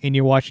Thrones, and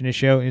you're watching a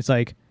show, and it's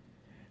like,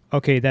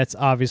 okay, that's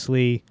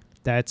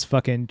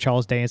fucking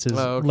Charles Dance's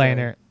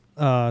Lantern.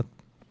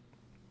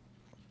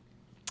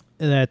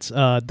 That's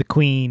the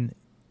Queen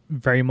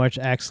very much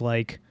acts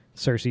like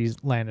Cersei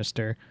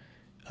Lannister.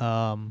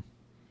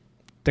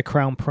 The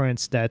Crown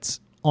Prince that's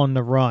on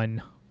the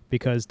run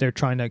because they're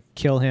trying to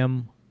kill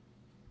him.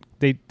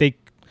 They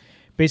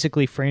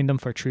basically framed him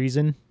for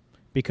treason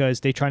because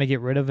they're trying to get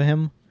rid of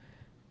him.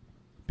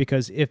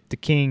 Because if the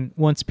king,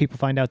 once people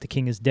find out the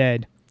king is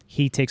dead,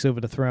 he takes over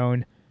the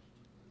throne.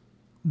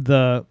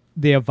 The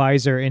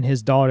advisor and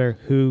his daughter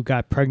who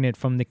got pregnant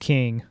from the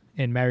king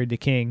and married the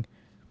king,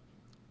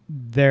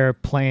 their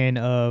plan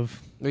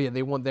of... Oh, yeah,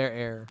 they want their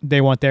heir.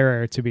 They want their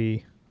heir to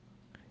be...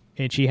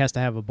 And she has to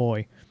have a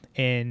boy.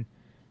 And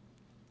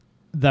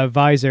the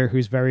advisor,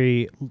 who's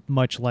very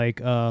much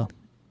like...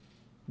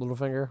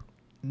 Littlefinger?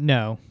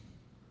 No.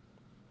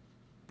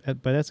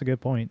 But that's a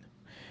good point.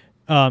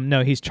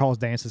 No, he's Charles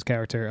Dance's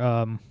character.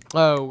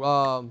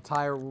 Tyrion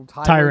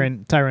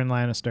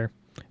Lannister.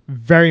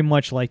 Very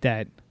much like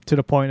that. To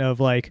the point of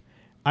like,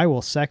 I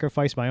will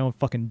sacrifice my own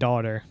fucking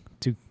daughter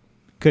to...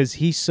 Because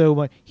he's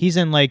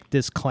in like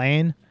this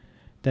clan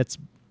that's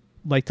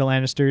like the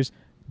Lannisters.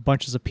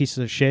 Bunches of pieces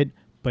of shit.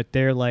 But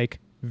they're like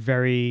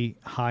very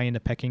high in the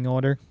pecking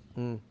order.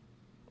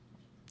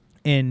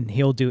 And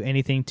he'll do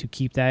anything to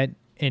keep that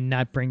and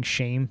not bring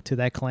shame to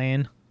that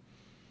clan.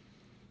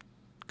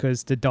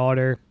 Because the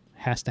daughter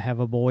has to have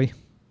a boy.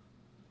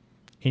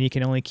 And you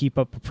can only keep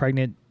up a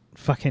pregnant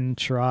fucking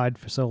charade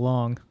for so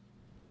long.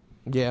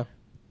 Yeah.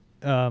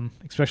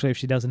 Especially if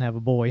she doesn't have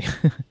a boy.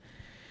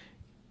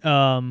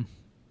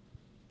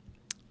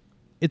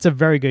 It's a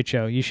very good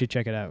show. You should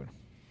check it out.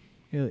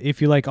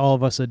 If you like All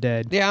of Us Are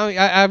Dead. Yeah,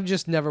 I've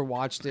just never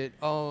watched it.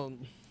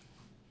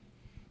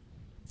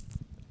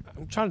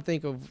 I'm trying to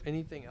think of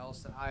anything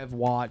else that I've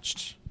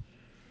watched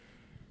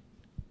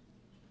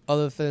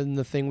other than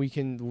the thing we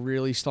can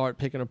really start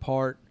picking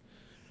apart.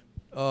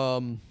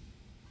 I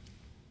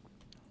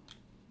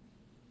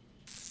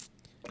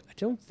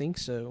don't think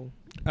so.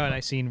 Oh, and I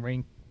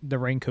seen The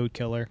Raincoat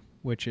Killer,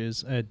 which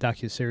is a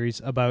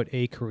docuseries about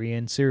a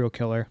Korean serial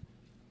killer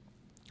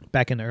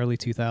back in the early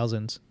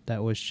 2000s.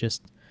 That was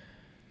just,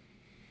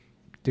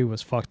 dude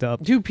was fucked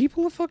up. Dude,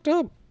 people are fucked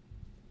up.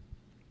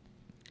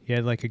 He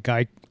had like a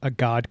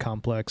god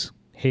complex,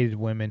 hated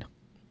women,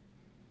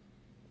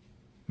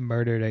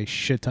 murdered a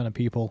shit ton of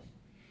people.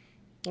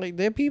 Like,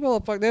 there are people are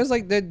fucked. There's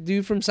like that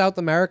dude from South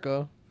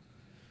America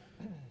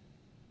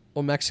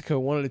or Mexico,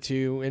 one of the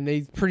two, and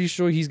they pretty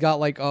sure he's got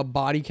like a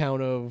body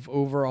count of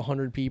over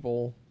 100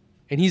 people,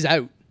 and he's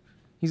out.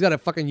 He's got a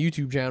fucking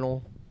YouTube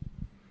channel.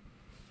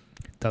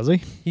 Does he?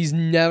 He's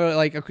never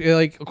like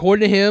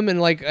according to him, and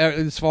like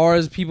as far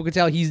as people can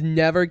tell, he's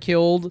never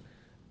killed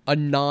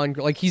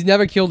he's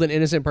never killed an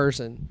innocent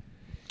person.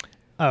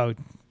 Oh,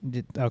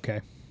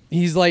 okay.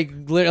 He's like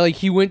literally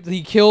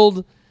he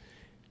killed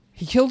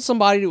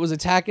somebody that was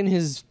attacking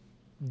his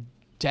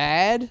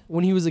dad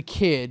when he was a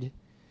kid.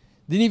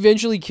 Then he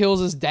eventually kills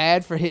his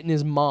dad for hitting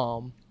his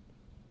mom.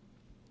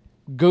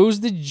 Goes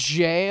to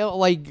jail,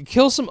 like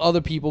kills some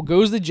other people,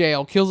 goes to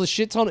jail, kills a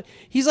shit ton of...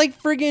 He's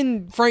like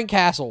friggin' Frank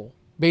Castle,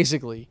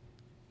 basically,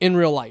 in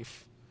real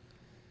life.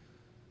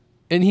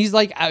 And he's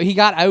like, he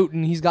got out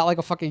and he's got like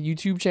a fucking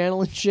YouTube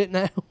channel and shit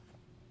now.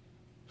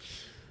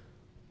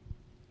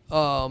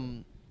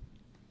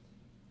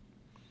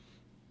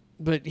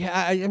 But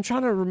yeah, I'm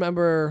trying to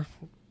remember,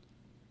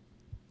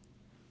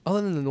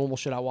 other than the normal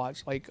shit I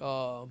watch, like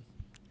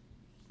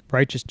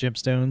Righteous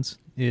Gemstones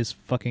is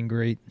fucking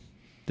great.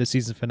 The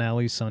season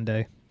finale is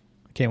Sunday.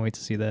 I can't wait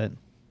to see that.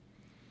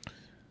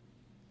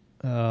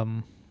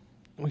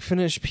 We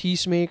finished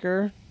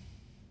Peacemaker.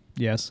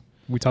 Yes,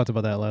 we talked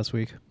about that last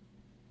week.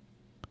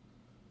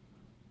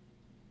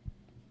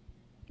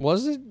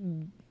 Was it?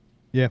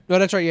 Yeah. No,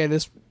 that's right. Yeah,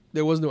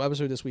 there was no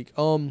episode this week.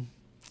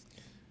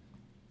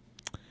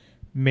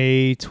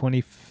 May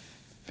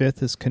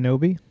 25th is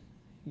Kenobi.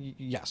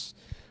 Yes.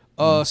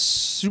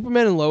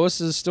 Superman and Lois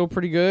is still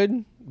pretty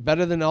good.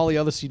 Better than all the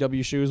other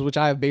CW shows, which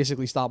I have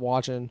basically stopped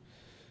watching.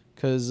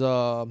 Because,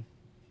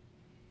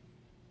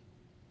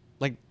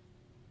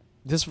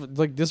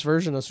 this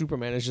version of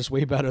Superman is just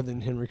way better than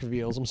Henry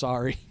Cavill's. I'm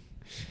sorry.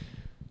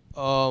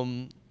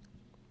 But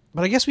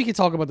I guess we could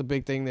talk about the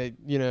big thing that,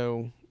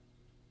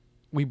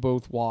 we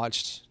both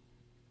watched.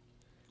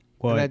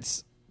 What? And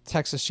that's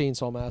Texas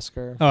Chainsaw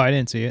Massacre. Oh, I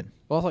didn't see it.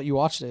 Well, I thought you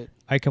watched it.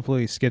 I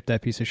completely skipped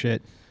that piece of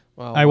shit.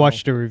 Well, I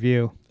watched a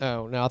review.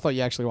 Oh, no, I thought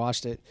you actually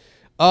watched it.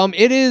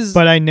 It is...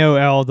 But I know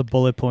all the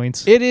bullet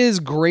points. It is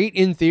great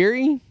in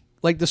theory.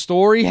 Like, the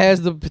story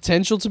has the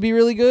potential to be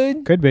really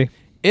good. Could be.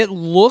 It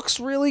looks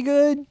really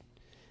good.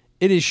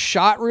 It is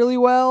shot really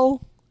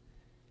well.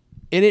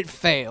 And it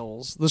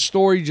fails. The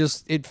story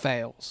it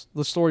fails.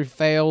 The story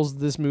fails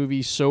this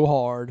movie so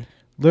hard.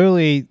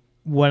 Literally,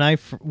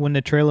 when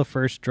the trailer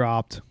first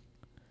dropped,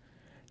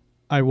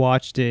 I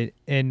watched it,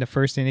 and the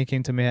first thing that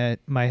came to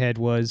my head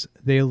was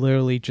they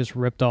literally just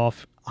ripped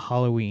off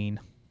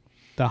Halloween,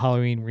 the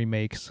Halloween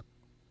remakes.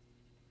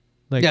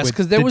 Like, yes,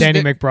 because there was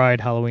Danny McBride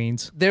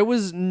Halloweens. There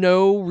was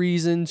no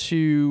reason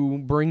to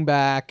bring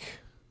back,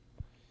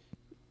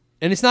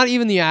 and it's not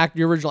even the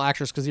original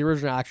actress, because the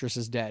original actress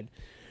is dead.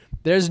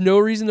 There's no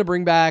reason to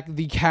bring back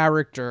the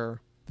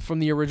character from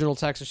the original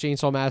Texas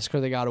Chainsaw Massacre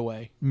that got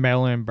away.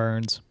 Marilyn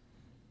Burns.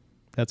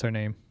 That's her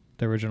name,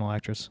 the original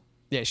actress.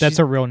 Yeah, that's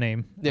her real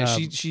name. Yeah,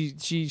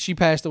 she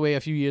passed away a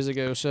few years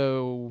ago,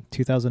 so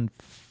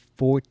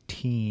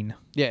 2014.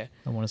 Yeah,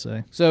 I want to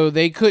say. So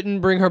they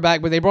couldn't bring her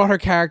back, but they brought her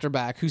character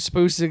back, who's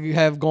supposed to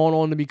have gone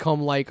on to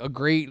become like a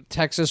great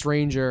Texas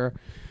Ranger,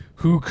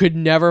 who could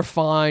never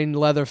find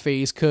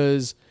Leatherface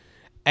because,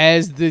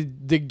 as the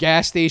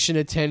gas station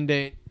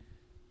attendant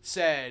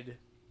said,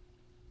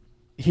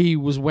 he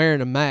was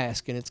wearing a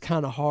mask, and it's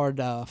kind of hard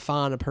to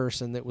find a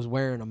person that was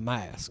wearing a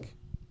mask.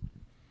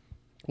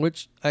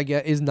 Which I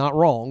guess is not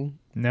wrong.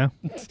 No.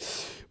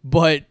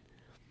 But,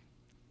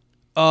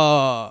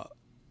 and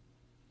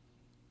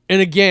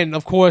again,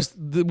 of course,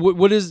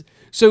 what is...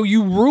 So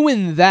you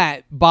ruin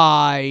that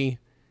by...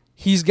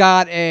 He's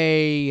got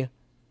a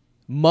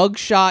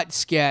mugshot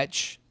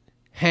sketch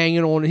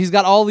hanging on... He's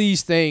got all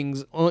these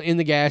things in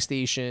the gas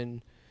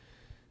station,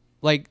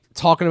 like,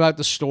 talking about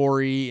the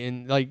story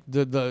and, like,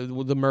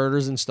 the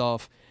murders and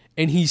stuff.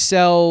 And he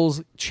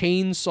sells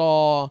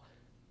chainsaw...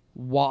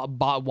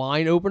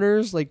 wine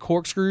openers, like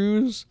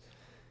corkscrews.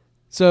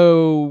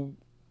 So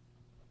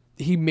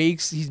he's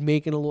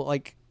making a little,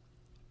 like,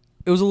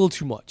 it was a little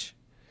too much,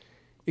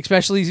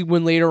 especially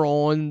when later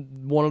on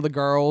one of the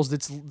girls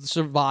that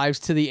survives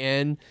to the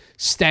end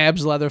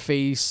stabs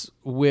Leatherface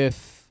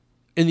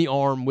in the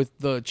arm with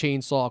the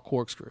chainsaw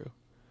corkscrew.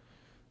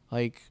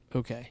 Like,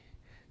 okay,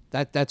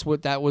 that's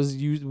what that was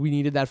used. We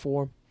needed that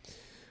for.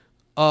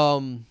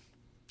 And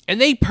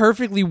they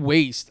perfectly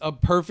waste a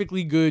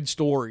perfectly good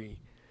story.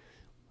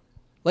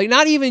 Like,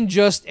 not even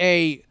just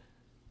a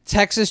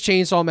Texas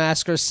Chainsaw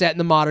Massacre set in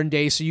the modern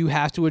day, so you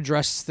have to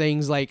address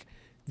things like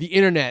the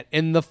internet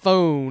and the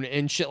phone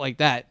and shit like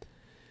that.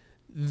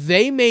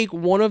 They make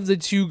one of the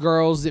two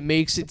girls that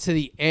makes it to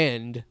the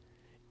end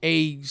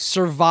a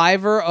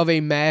survivor of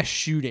a mass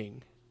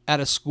shooting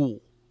at a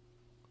school.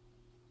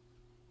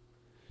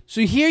 So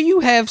here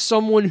you have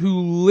someone who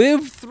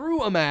lived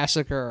through a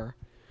massacre,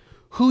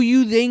 who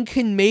you then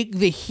can make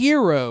the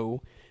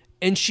hero,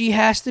 and she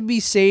has to be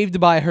saved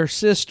by her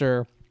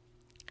sister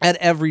at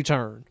every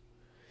turn.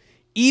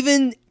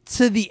 Even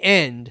to the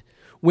end,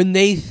 when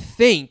they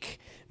think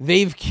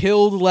they've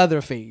killed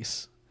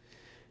Leatherface,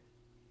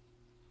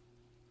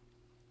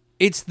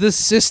 it's the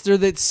sister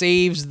that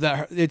saves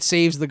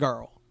the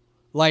girl.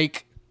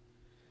 Like,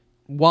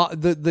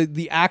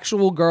 the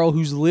actual girl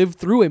who's lived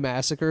through a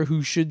massacre,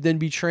 who should then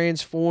be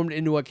transformed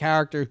into a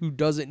character who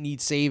doesn't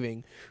need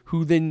saving,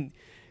 who then,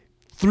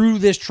 through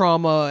this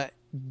trauma,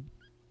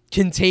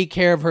 can take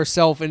care of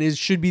herself and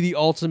should be the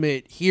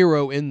ultimate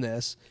hero in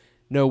this.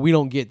 No, we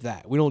don't get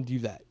that. We don't do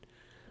that.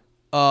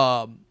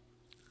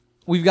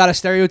 We've got a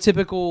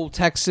stereotypical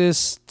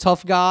Texas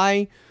tough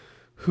guy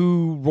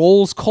who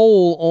rolls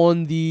coal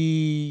on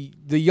the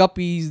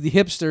yuppies, the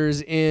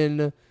hipsters,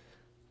 in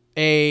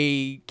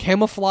a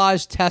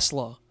camouflage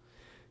Tesla,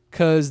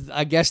 because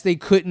I guess they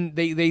couldn't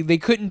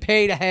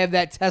pay to have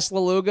that Tesla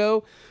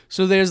logo,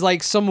 so there's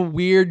like some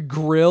weird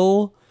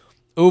grill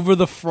over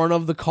the front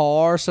of the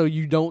car, so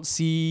you don't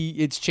see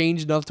it's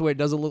changed enough to where it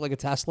doesn't look like a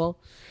Tesla.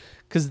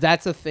 Because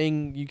that's a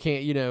thing you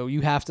can't,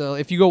 you have to,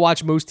 if you go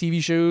watch most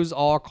TV shows,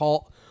 all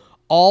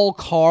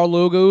car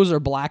logos are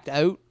blacked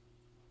out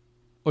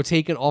or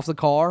taken off the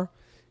car.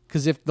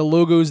 Because if the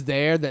logo's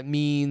there, that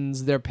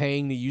means they're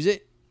paying to use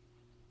it,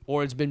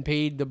 or it's been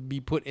paid to be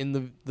put in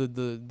the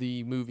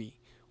movie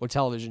or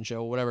television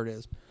show, whatever it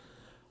is.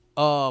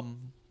 So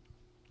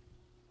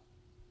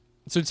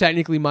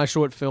technically my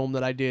short film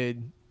that I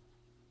did,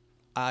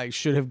 I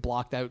should have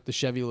blocked out the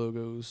Chevy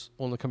logos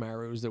on the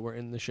Camaros that were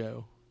in the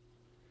show.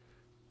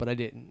 But I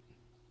didn't,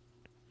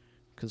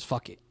 because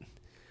fuck it.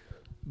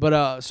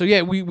 But so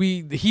yeah,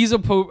 he's a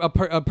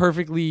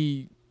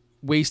perfectly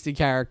wasted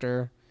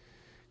character,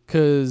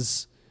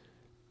 because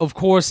of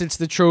course it's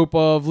the trope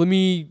of, let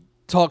me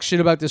talk shit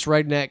about this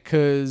redneck,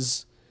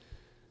 because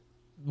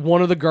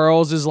one of the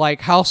girls is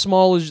like, how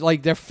small is,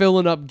 like, they're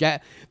filling up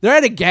gas. They're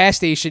at a gas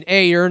station.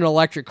 A, you're in an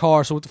electric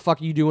car, so what the fuck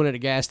are you doing at a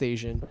gas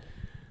station?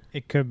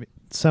 It could be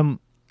some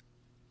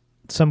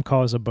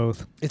cause of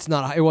both.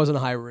 It wasn't a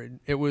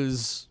hybrid. It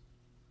was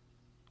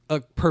a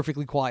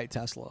perfectly quiet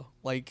Tesla.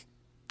 Like,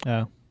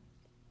 oh.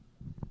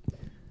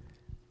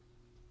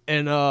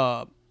 And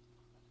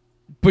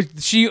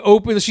but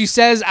she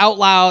says out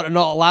loud, and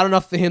not loud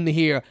enough for him to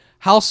hear,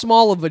 how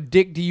small of a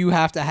dick do you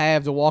have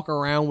to walk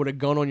around with a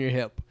gun on your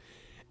hip?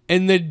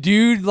 And the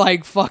dude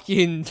like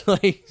fucking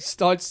like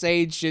starts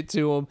saying shit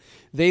to him.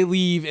 They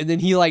leave, and then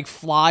he like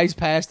flies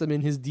past them in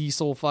his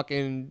diesel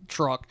fucking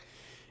truck.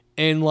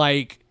 And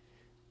like,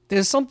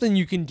 there's something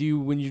you can do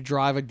when you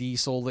drive a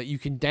diesel, that you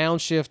can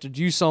downshift or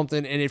do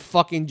something, and it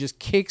fucking just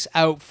kicks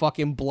out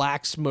fucking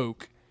black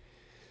smoke.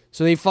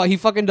 So he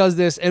fucking does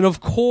this, and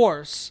of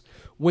course,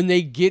 when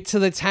they get to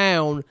the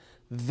town,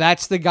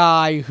 that's the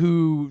guy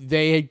who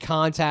they had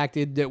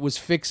contacted that was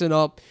fixing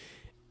up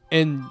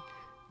and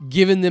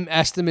giving them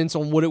estimates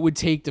on what it would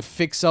take to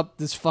fix up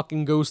this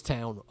fucking ghost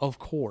town. Of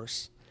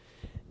course.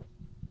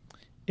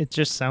 It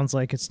just sounds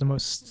like it's the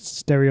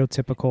most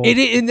stereotypical.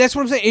 And that's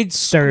what I'm saying. It's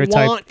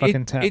stereotype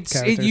fucking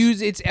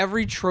characters. It's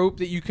every trope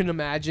that you can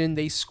imagine.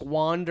 They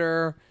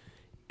squander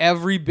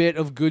every bit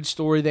of good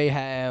story they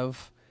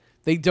have.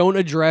 They don't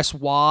address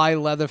why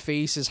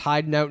Leatherface is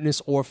hiding out in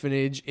this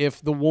orphanage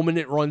if the woman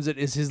that runs it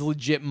is his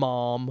legit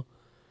mom.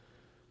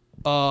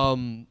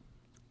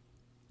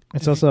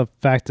 It's also a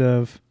fact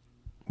of,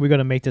 we're going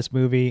to make this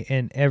movie,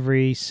 and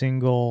every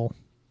single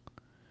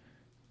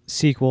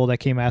sequel that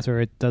came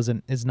after it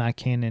is not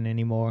canon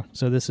anymore.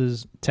 So this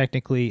is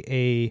technically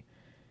a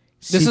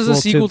sequel. This is a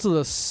sequel to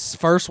the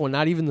first one,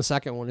 not even the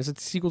second one. It's a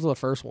sequel to the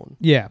first one.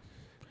 Yeah.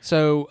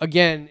 So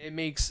again, it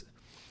makes,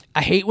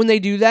 I hate when they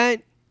do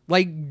that.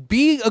 Like,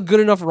 be a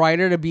good enough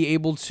writer to be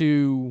able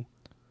to,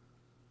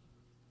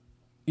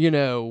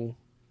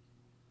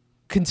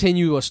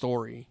 continue a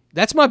story.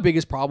 That's my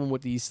biggest problem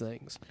with these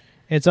things.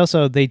 It's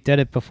also, they did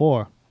it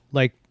before.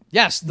 Like,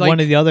 yes,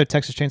 one of the other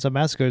Texas Chainsaw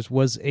Massacres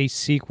was a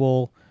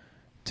sequel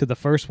to the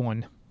first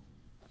one.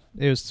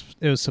 It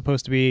was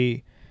supposed to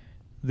be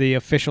the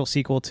official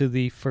sequel to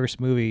the first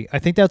movie. I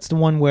think that's the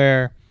one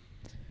where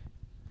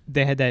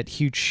they had that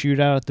huge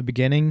shootout at the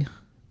beginning.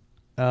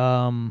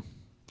 The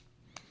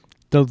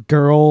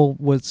girl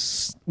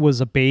was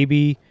a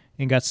baby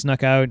and got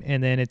snuck out,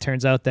 and then it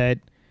turns out that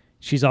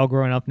she's all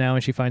grown up now,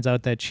 and she finds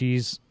out that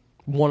she's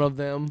one of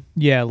them.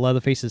 Yeah,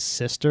 Leatherface's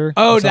sister.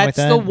 Oh, that's like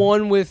that. the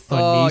one with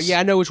Niece. yeah,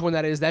 I know which one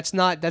that is. That's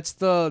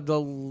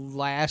the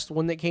last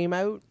one that came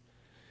out.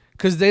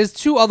 Because there's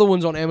two other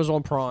ones on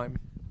Amazon Prime.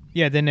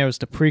 Yeah, then there was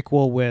the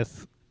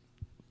prequel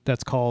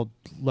that's called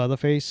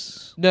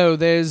Leatherface. No,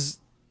 there's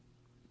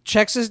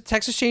Texas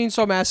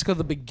Chainsaw Massacre: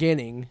 The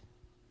Beginning.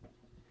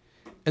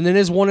 And then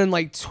there's one in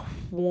like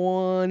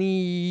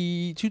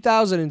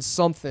 2000 and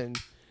something,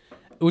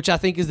 which I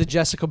think is the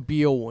Jessica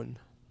Biel one.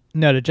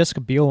 No, the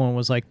Jessica Biel one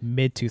was like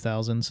mid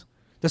 2000s.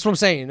 That's what I'm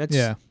saying. That's,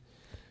 yeah.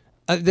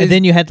 And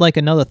then you had like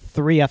another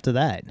 3 after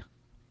that.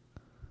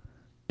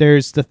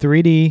 There's the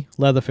 3D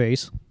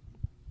Leatherface,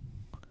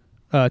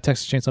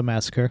 Texas Chainsaw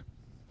Massacre,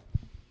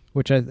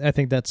 which I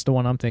think that's the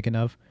one I'm thinking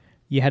of.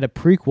 You had a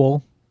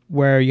prequel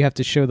where you have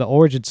to show the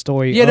origin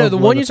story. Yeah, no, the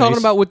one you're Leatherface. talking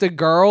about with the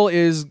girl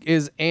is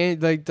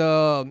like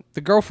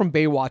the girl from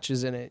Baywatch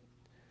is in it.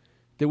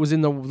 That was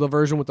in the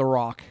version with The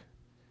Rock.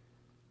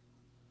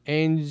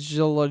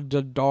 Angela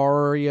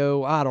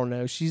Daddario, I don't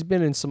know. She's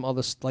been in some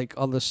other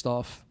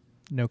stuff.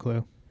 No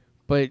clue.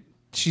 But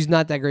she's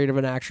not that great of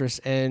an actress,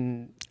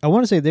 and I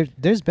want to say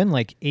there's been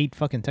like 8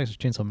 fucking Texas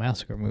Chainsaw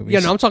Massacre movies. yeah,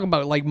 no, I'm talking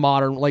about like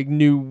modern, like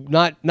new,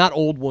 not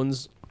old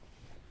ones.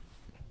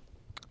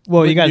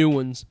 Well, you got new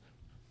ones.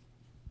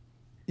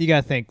 You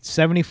got to think.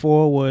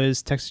 74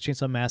 was Texas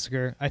Chainsaw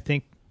Massacre. I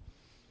think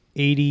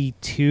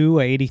 82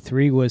 or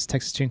 83 was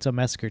Texas Chainsaw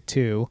Massacre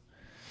 2.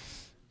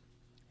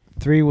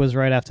 3 was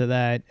right after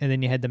that, and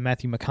then you had the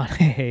Matthew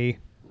McConaughey,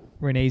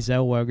 Renee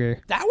Zellweger.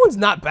 That one's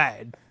not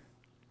bad.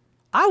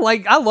 I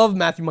love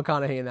Matthew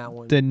McConaughey in that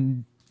one.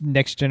 The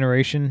Next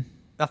Generation.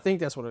 I think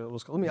that's what it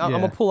was called. I'm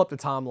gonna pull up the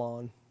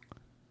timeline.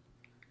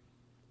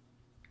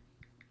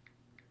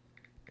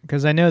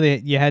 Because I know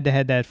that you had to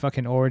have that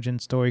fucking origin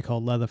story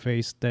called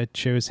Leatherface that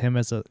shows him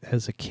as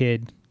a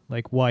kid,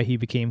 like why he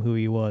became who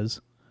he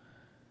was.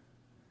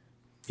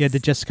 You had the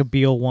Jessica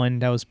Biel one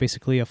that was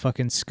basically a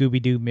fucking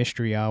Scooby-Doo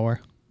mystery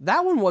hour.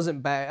 That one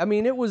wasn't bad. I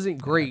mean, it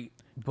wasn't great,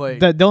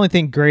 but the only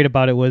thing great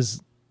about it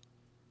was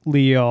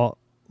Liel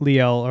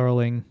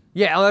Erling.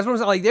 Yeah, that's what I'm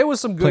saying. Like there was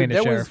some good.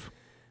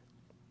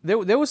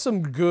 There was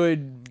some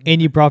good.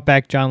 And you brought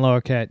back John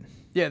Larroquette.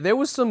 Yeah, there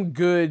was some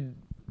good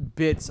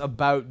bits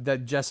about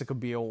that Jessica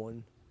Biel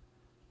one.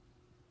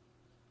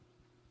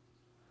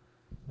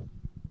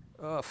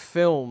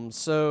 Films.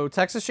 So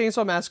Texas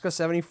Chainsaw Massacre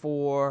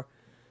 74.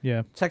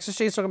 Yeah. Texas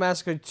Chainsaw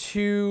Massacre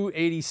 2,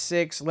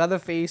 86.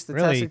 Leatherface, the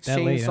Really? Texas That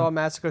Chainsaw late, huh?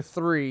 Massacre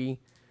 3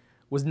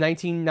 was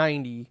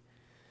 1990.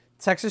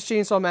 Texas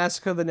Chainsaw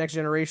Massacre The Next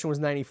Generation was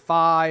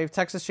 95.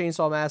 Texas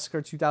Chainsaw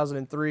Massacre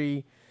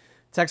 2003.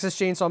 Texas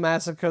Chainsaw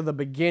Massacre The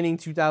Beginning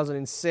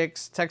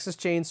 2006. Texas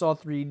Chainsaw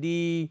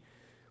 3D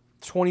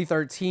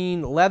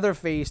 2013.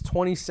 Leatherface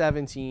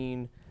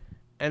 2017.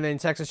 And then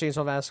Texas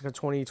Chainsaw Massacre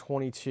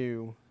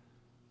 2022.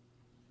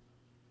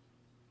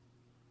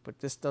 But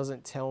this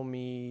doesn't tell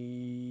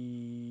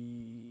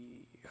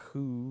me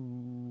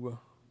who.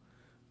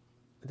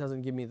 It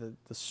doesn't give me the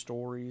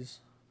stories.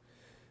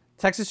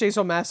 Texas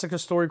Chainsaw Massacre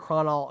story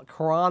chronology,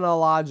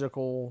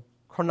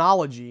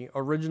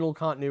 original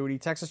continuity.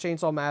 Texas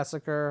Chainsaw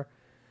Massacre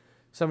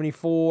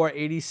 74,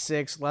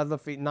 86,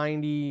 Leatherface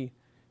 90,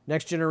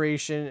 Next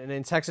Generation, and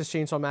then Texas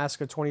Chainsaw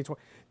Massacre 2020.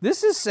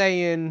 This is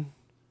saying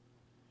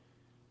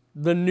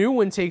the new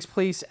one takes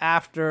place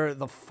after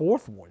the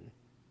fourth one.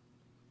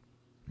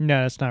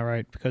 No, that's not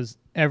right, because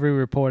every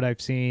report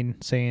I've seen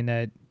saying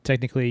that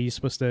technically you're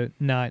supposed to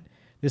not.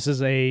 This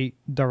is a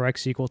direct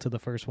sequel to the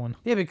first one.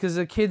 Yeah, because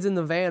the kids in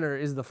the van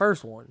is the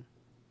first one.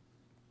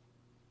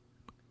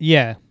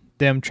 Yeah,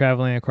 them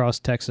traveling across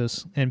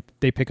Texas, and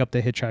they pick up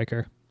the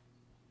hitchhiker.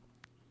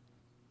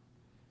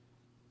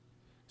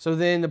 So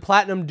then the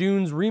Platinum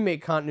Dunes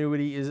remake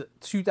continuity is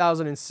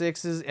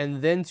 2006's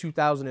and then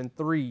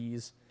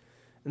 2003's.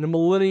 And the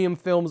Millennium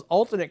Films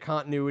alternate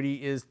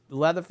continuity is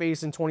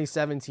Leatherface in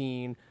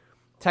 2017,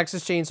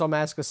 Texas Chainsaw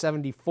Massacre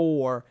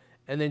 74,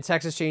 and then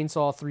Texas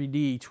Chainsaw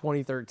 3D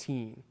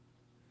 2013.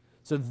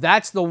 So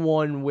that's the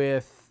one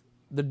with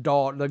the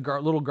dog,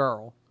 little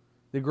girl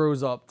that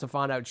grows up to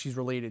find out she's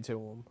related to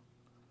him.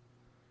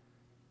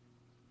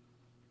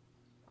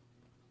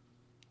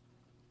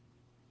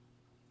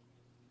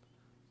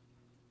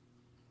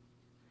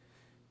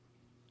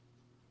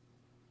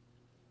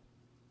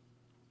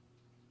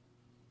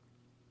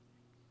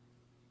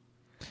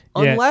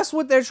 Yeah. Unless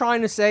what they're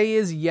trying to say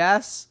is,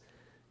 yes,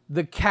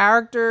 the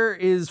character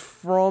is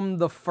from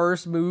the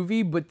first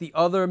movie, but the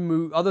other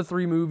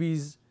three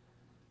movies,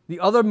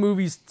 the other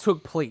movies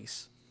took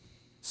place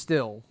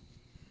still.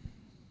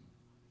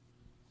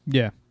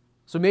 Yeah.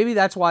 So maybe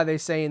that's why they're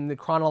saying that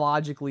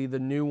chronologically the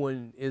new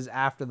one is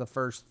after the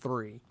first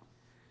three.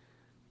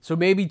 So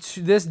maybe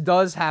this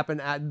does happen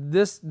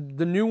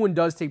the new one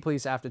does take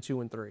place after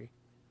 2 and 3.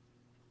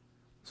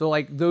 So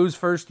like those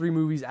first 3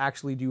 movies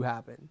actually do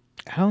happen.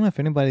 I don't know if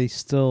anybody's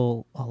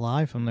still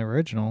alive from the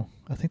original.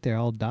 I think they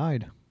all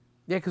died.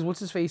 Yeah, because what's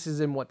his face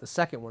is in the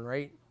second one,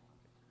 right?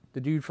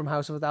 The dude from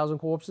House of a Thousand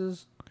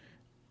Corpses.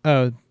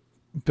 Oh,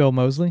 Bill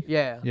Moseley?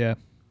 Yeah. Yeah.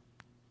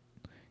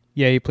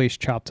 Yeah, he plays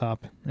Chop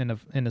Top in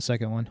the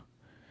second one.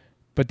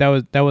 But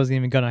that wasn't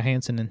even Gunnar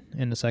Hansen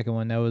in the second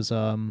one. That was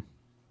I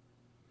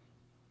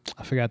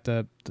forgot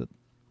the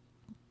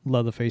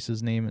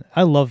Leatherface's name.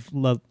 I love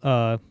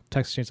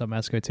Texas Chainsaw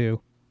Massacre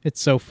too.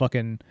 It's so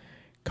fucking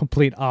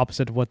complete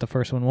opposite of what the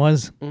first one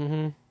was.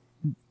 Mm-hmm.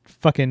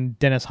 Fucking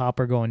Dennis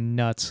Hopper going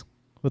nuts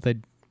with a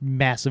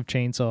massive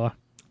chainsaw.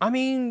 I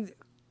mean,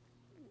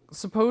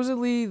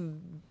 supposedly,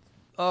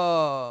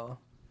 one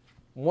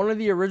of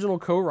the original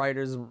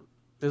co-writers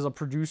is a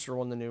producer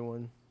on the new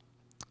one.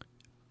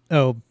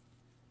 Oh,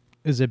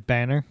 is it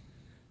Banner?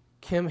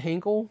 Kim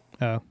Hinkle?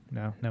 Oh,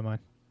 no, never mind.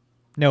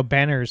 No,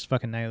 Banner is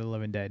fucking Night of the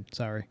Living Dead.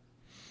 Sorry.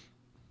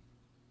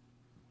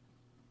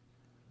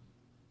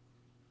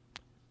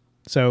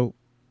 So,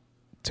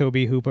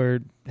 Toby Hooper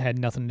had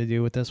nothing to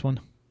do with this one?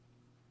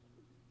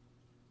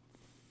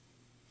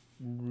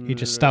 He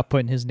just stopped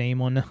putting his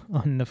name on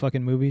the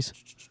fucking movies?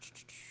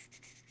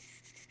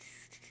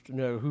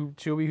 No,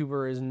 Toby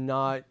Hooper is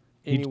not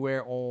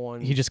anywhere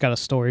on... He just got a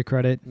story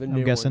credit,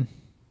 I'm guessing.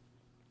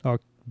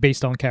 Or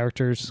based on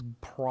characters.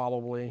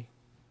 Probably.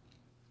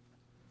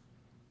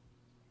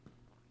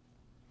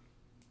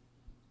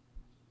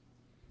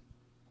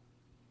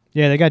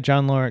 Yeah, they got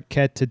John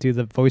Larroquette to do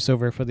the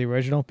voiceover for the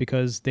original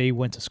because they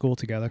went to school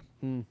together.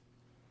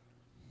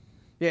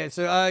 Yeah,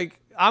 so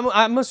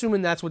I'm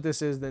assuming that's what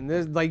this is then.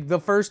 There's, like, the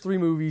first 3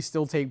 movies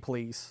still take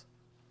place.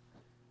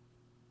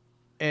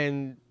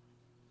 And...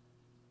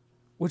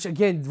 Which,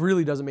 again,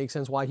 really doesn't make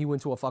sense why he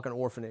went to a fucking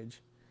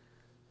orphanage.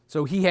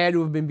 So he had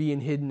to have been being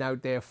hidden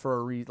out there for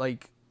a reason.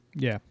 Like...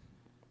 Yeah.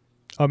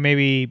 Or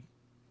maybe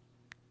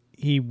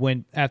he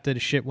went... After the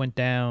shit went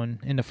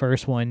down in the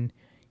first one...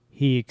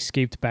 He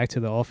escaped back to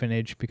the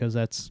orphanage because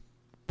that's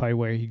probably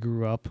where he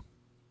grew up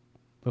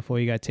before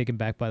he got taken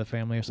back by the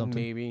family or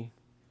something. Maybe.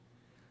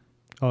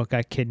 Oh,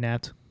 got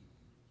kidnapped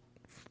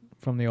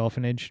from the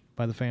orphanage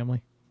by the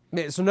family.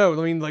 Yeah, so no,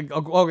 I mean, like,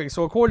 okay,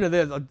 so according to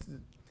this,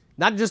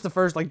 not just the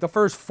first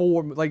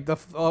 4, like the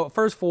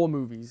first 4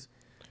 movies.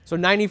 So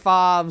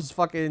 95's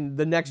fucking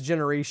The Next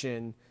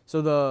Generation.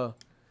 So the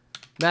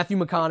Matthew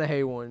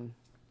McConaughey one.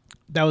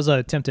 That was an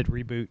attempted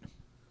reboot.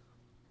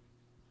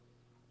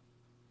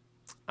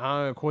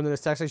 According to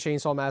this, Texas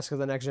Chainsaw Massacre: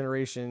 The Next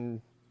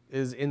Generation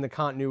is in the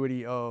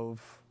continuity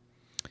of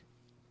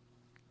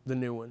the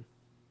new one.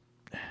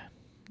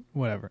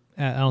 Whatever.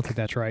 I don't think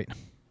that's right.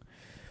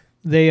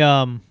 They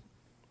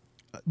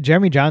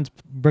Jeremy Johns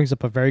brings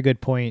up a very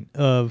good point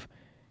of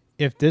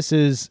if this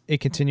is a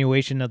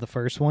continuation of the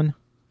first one,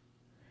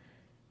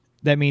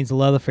 that means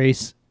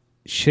Leatherface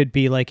should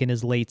be like in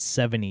his late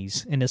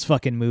 70s in this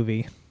fucking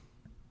movie.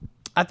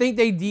 I think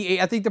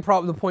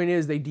the point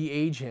is they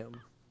de-age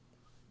him.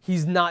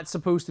 He's not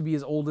supposed to be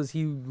as old as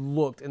he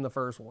looked in the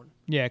first one.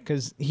 Yeah,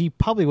 because he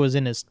probably was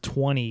in his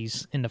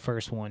 20s in the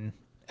first one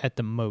at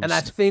the most. And I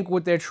think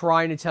what they're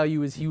trying to tell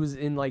you is he was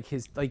in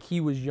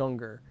he was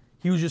younger.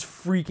 He was just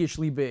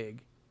freakishly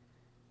big.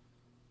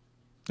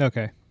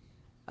 Okay.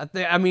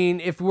 I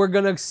mean, if we're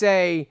gonna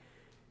say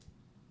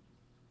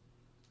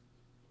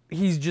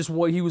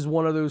he was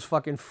one of those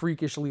fucking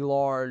freakishly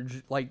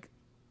large, like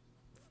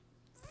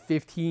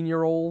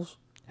 15-year-olds.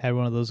 Had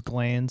one of those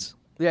glands.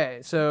 Yeah.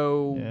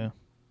 So. Yeah.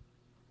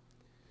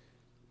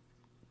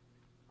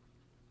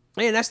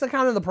 And that's the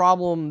kind of the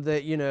problem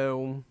that, you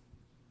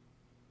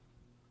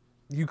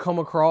come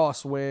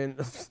across when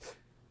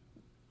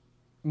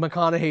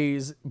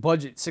McConaughey's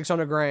budget,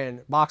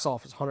 $600,000, box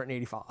office,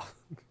 $185.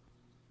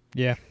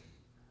 Yeah.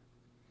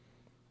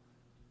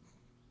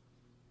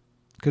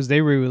 Because they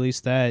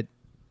re-released that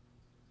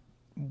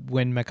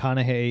when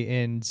McConaughey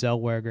and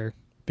Zellweger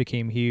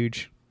became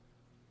huge.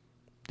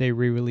 They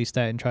re-released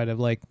that and tried to,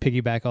 like,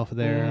 piggyback off of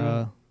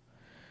their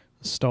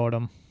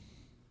stardom.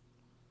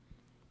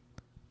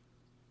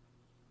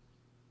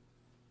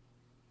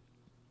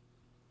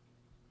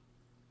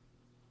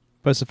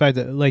 But it's the fact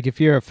that, like, if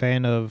you're a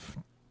fan of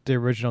the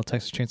original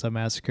Texas Chainsaw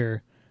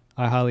Massacre,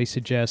 I highly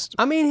suggest...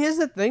 I mean, here's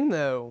the thing,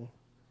 though.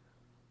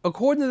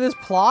 According to this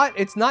plot,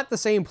 it's not the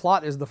same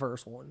plot as the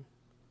first one.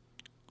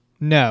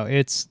 No,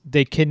 it's...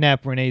 They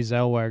kidnap Renee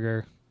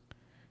Zellweger,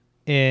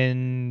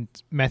 and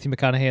Matthew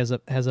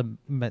McConaughey has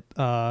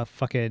a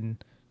fucking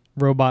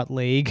robot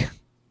leg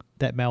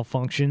that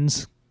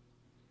malfunctions.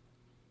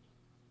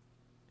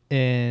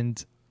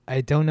 And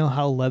I don't know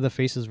how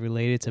Leatherface is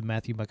related to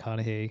Matthew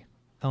McConaughey.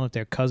 I don't know if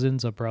they're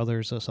cousins or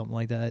brothers or something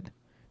like that.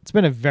 It's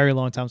been a very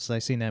long time since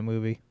I've seen that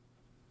movie.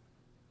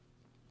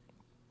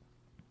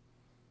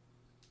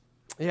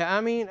 Yeah,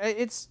 I mean,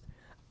 it's...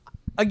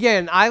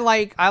 Again, I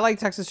like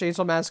Texas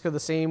Chainsaw Massacre the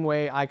same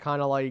way I kind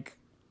of like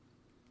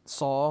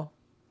Saw.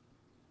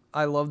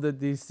 I love that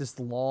this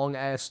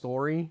long-ass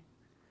story.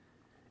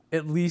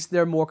 At least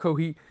they're more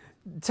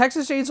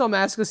Texas Chainsaw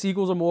Massacre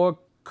sequels are more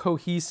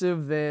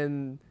cohesive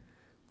than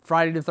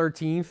Friday the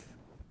 13th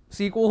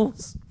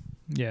sequels.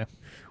 Yeah.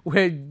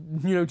 Where,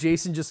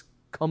 Jason just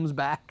comes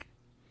back.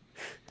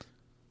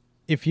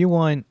 If you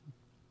want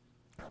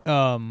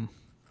a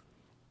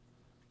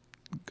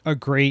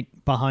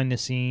great behind the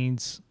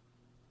scenes,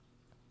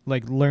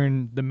 like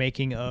learn the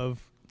making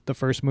of the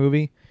first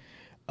movie,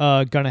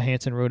 Gunnar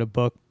Hansen wrote a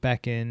book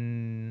back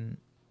in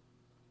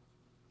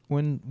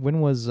when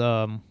was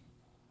the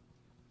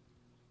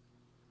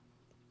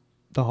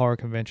horror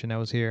convention that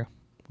was here?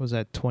 Was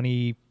that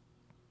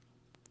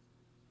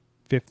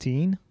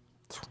 2015?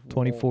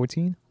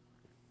 2014?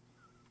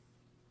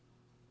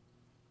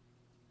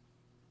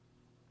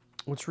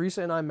 Was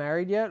Teresa and I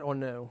married yet or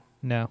no?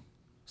 No.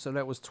 So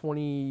that was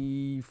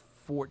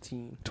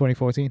 2014.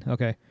 2014.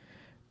 Okay.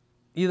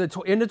 Either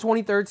into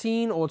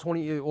 2013 or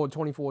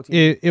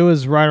 2014. It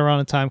was right around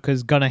the time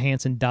because Gunnar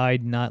Hansen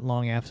died not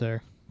long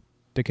after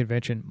the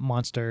convention.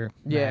 Monster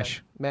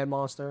Mash. Mad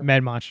Monster.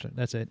 Mad Monster.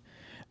 That's it.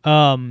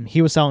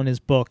 He was selling his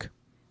book,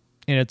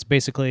 and it's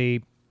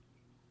basically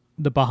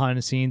the behind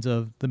the scenes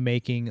of the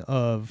making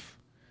of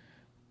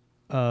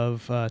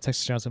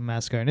Texas Chainsaw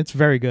Massacre, and it's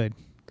very good.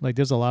 Like,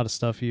 there's a lot of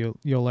stuff you'll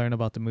learn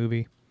about the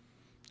movie.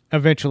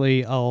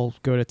 Eventually, I'll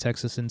go to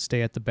Texas and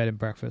stay at the bed and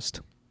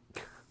breakfast.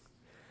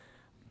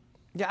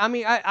 Yeah, I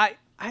mean, I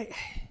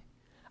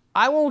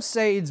won't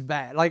say it's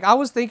bad. Like, I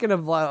was thinking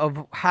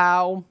of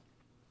how,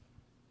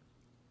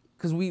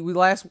 because we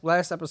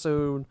last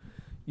episode,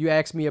 you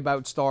asked me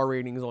about star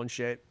ratings on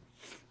shit,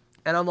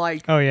 and I'm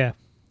like, oh yeah,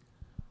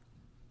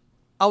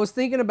 I was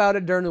thinking about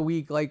it during the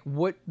week, like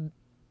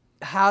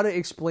how to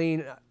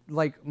explain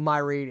like my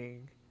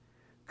rating,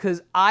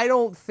 because I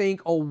don't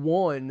think a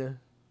 1,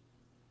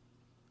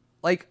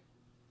 like.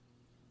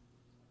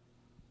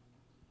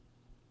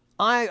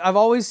 I've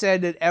always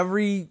said that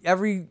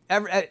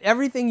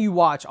everything you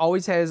watch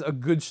always has a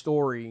good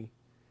story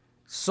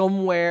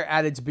somewhere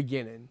at its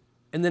beginning,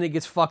 and then it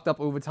gets fucked up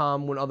over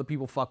time when other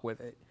people fuck with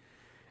it.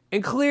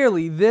 And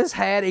clearly, this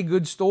had a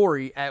good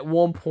story at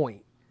one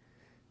point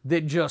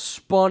that just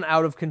spun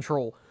out of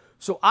control.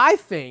 So I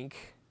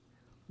think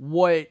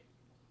what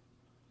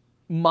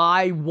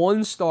my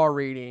 1-star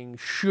rating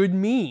should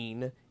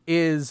mean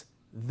is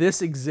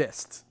this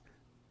exists.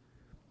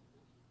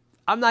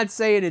 I'm not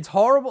saying it's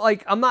horrible.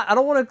 Like, I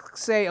don't want to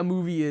say a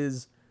movie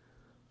is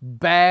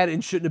bad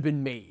and shouldn't have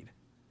been made.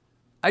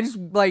 I just,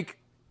 like,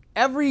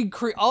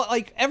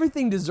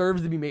 everything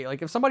deserves to be made.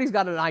 Like, if somebody's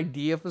got an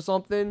idea for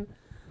something,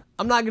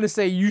 I'm not going to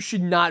say you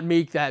should not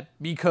make that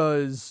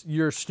because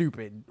you're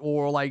stupid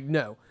or, like,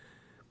 no.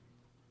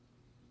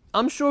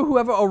 I'm sure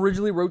whoever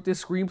originally wrote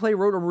this screenplay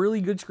wrote a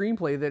really good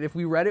screenplay that if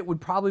we read it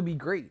would probably be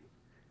great.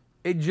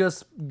 It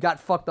just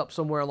got fucked up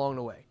somewhere along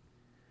the way.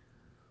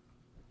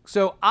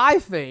 So I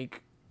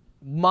think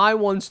my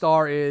 1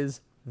 star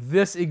is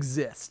this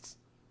exists.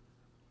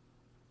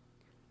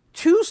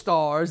 2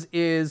 stars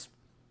is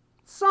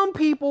some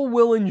people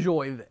will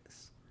enjoy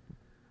this.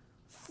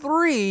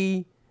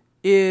 3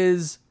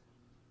 is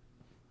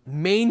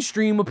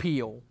mainstream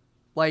appeal.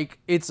 Like,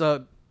 it's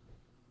a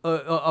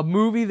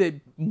movie that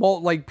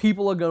like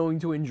people are going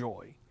to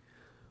enjoy.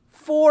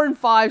 4 and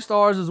 5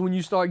 stars is when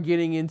you start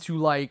getting into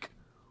like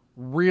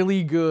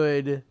really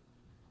good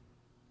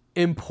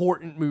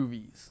important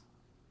movies.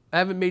 I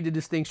haven't made the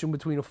distinction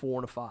between a 4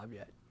 and a 5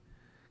 yet,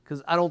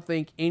 because I don't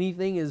think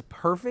anything is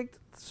perfect.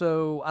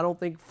 So I don't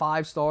think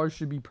 5 stars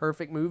should be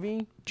perfect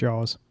movie.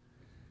 Jaws.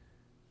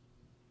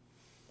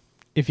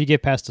 If you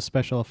get past the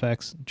special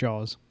effects,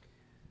 Jaws.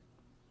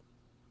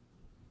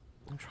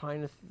 I'm trying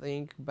to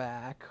think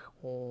back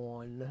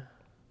on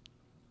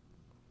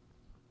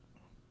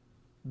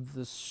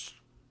the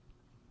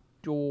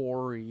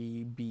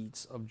story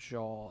beats of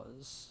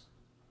Jaws.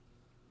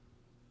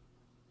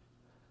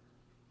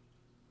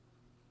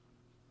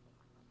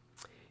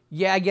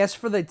 Yeah, I guess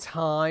for the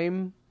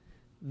time,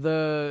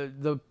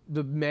 the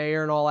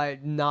mayor and all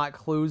that not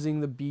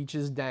closing the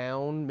beaches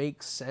down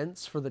makes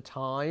sense for the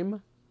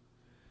time.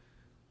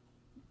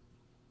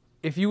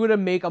 If you were to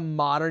make a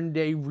modern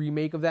day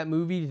remake of that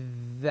movie,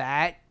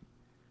 that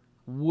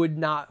would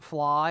not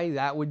fly.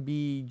 That would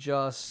be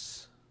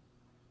just,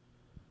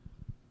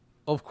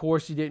 of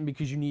course you didn't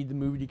because you need the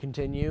movie to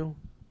continue.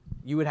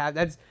 You would have,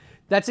 that's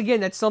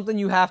something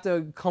you have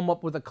to come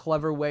up with a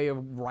clever way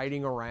of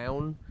writing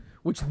around,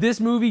 which this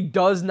movie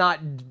does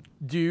not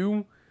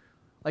do.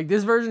 Like,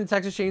 this version of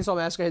Texas Chainsaw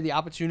Massacre had the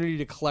opportunity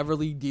to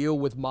cleverly deal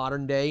with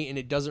modern day, and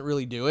it doesn't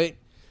really do it.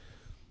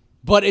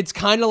 But it's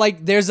kind of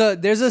like there's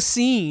a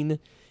scene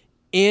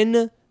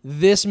in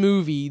this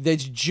movie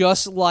that's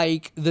just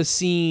like the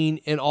scene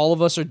in All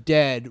of Us Are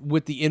Dead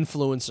with the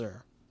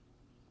influencer,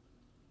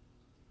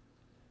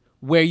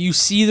 where you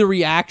see the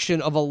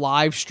reaction of a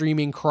live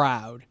streaming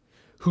crowd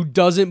who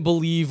doesn't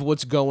believe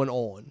what's going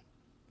on.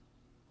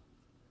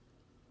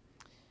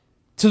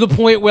 To the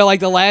point where, like,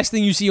 the last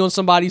thing you see on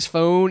somebody's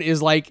phone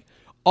is like,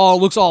 oh,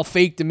 it looks all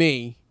fake to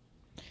me.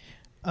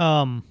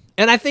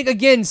 And I think,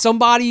 again,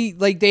 somebody,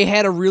 like, they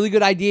had a really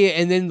good idea,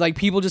 and then, like,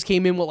 people just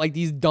came in with, like,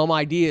 these dumb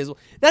ideas.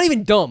 Not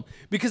even dumb,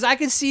 because I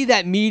could see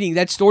that meeting,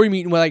 that story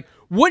meeting, where, like,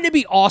 wouldn't it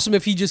be awesome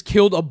if he just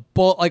killed a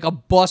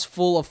bus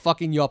full of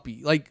fucking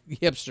yuppie, like,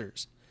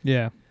 hipsters?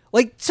 Yeah.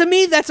 Like, to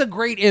me, that's a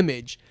great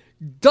image.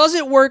 Does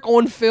it work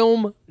on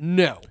film?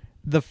 No.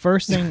 The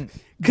first thing...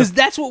 Because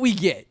that's what we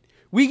get.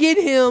 We get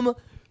him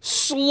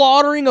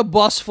slaughtering a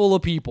bus full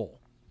of people.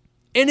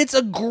 And it's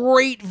a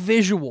great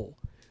visual.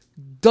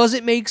 Does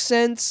it make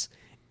sense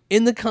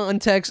in the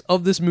context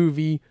of this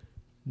movie?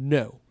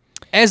 No.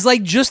 As,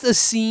 like, just a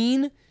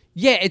scene,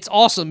 yeah, it's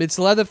awesome. It's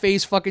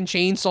Leatherface fucking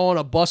chainsawing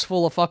a bus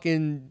full of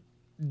fucking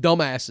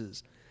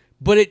dumbasses.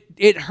 But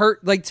it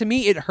hurt, like, to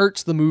me, it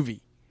hurts the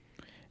movie.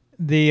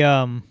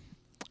 The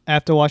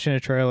after watching the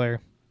trailer,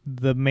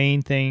 the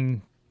main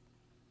thing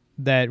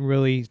that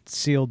really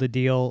sealed the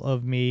deal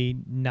of me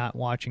not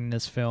watching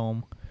this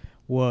film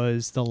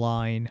was the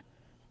line,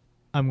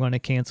 "I'm going to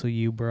cancel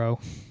you, bro."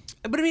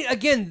 But I mean,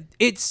 again,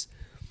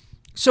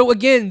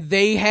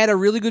 they had a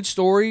really good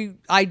story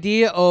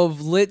idea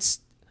of let's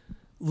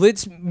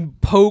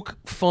poke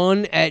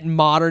fun at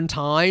modern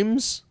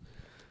times.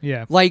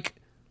 Yeah. Like,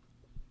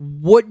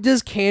 what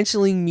does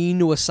canceling mean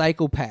to a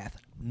psychopath?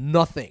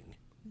 Nothing.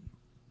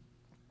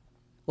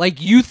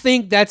 Like, you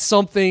think that's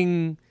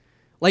something,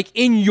 like,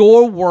 in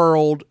your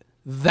world,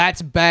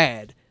 that's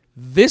bad.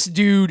 This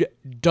dude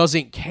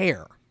doesn't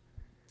care.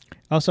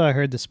 Also, I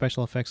heard the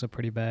special effects are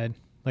pretty bad.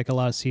 Like a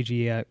lot of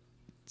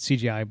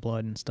CGI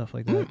blood and stuff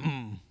like that.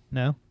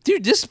 No?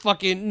 Dude, this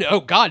fucking, oh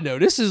God, no.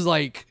 This is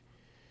like,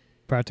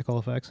 Practical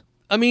effects.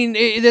 I mean,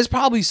 there's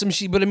probably some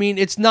shit, but I mean,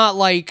 it's not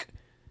like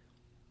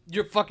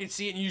you're fucking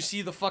seeing, you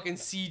see the fucking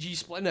CG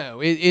split. No,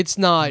 it's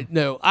not.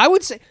 No, I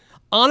would say,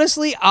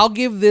 honestly, I'll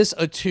give this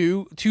a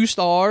two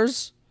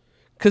stars,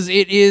 because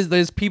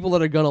there's people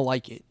that are gonna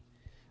like it,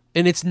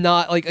 and it's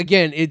not like,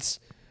 again,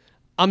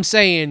 I'm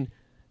saying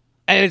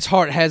at its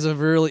heart has a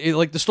really,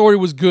 like, the story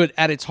was good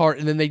at its heart,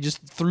 and then they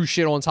just threw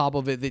shit on top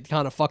of it that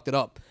kind of fucked it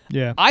up.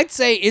 Yeah. I'd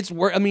say it's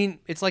worth. I mean,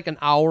 it's like an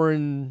hour,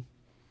 and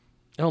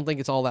I don't think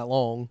it's all that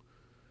long.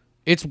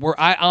 It's worth.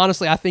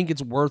 I think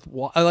it's worth.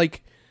 I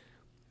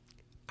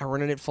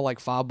rented it for like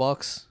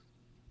 $5.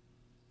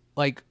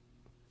 Like,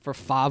 for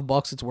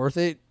 $5, it's worth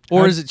it.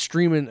 Or is it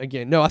streaming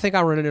again? No, I think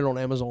I rented it on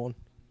Amazon.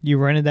 You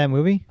rented that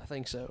movie? I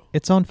think so.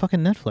 It's on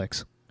fucking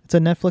Netflix. It's a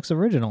Netflix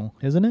original,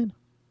 isn't it?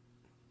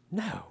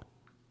 No.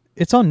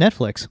 It's on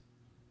Netflix.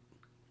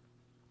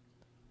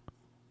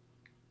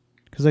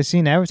 Because I've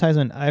seen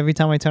advertisement. Every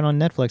time I turn on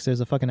Netflix, there's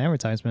a fucking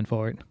advertisement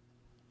for it.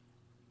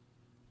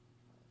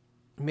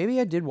 Maybe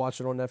I did watch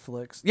it on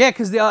Netflix. Yeah,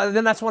 because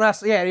then that's when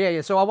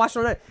yeah. So I watched it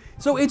on Netflix.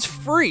 So it's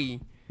free.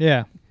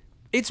 Yeah.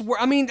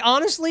 I mean,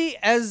 honestly,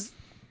 as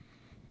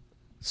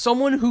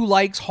someone who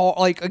likes horror,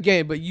 like,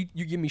 again, but you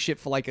give me shit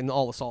for liking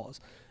all the Saws.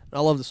 And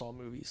I love the Saw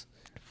movies.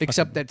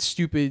 Except that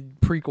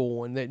stupid prequel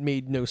one that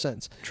made no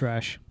sense.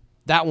 Trash.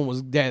 That one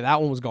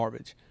was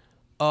garbage.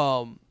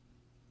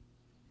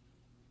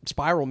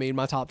 Spiral made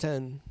my top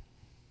 10.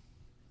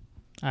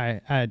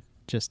 I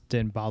just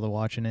didn't bother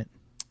watching it.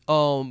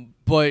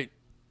 But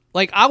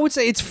like, I would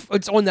say it's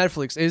on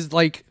Netflix. Is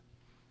like,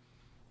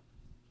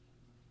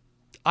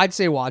 I'd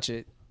say watch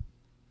it.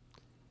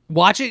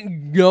 Watch it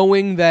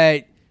knowing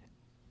that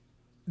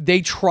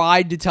they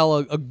tried to tell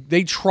a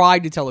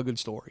good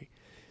story.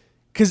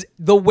 Because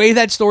the way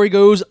that story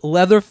goes,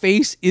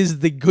 Leatherface is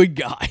the good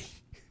guy.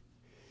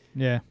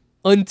 Yeah.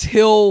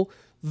 Until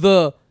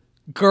the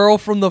girl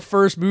from the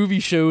first movie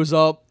shows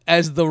up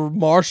as the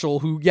marshal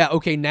who,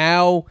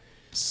 now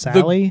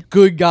Sally? The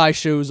good guy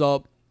shows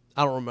up.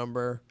 I don't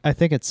remember. I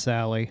think it's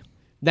Sally.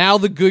 Now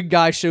the good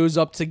guy shows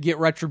up to get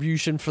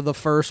retribution for the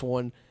first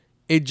one.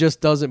 It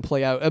just doesn't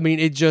play out. I mean,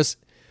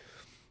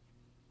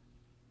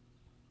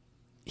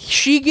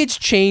 she gets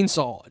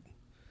chainsawed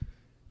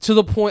to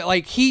the point,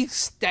 like, he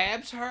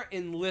stabs her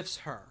and lifts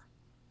her.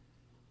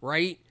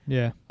 Right?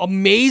 Yeah.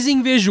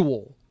 Amazing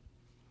visual.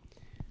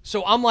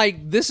 So I'm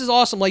like, this is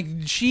awesome. Like,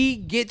 she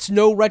gets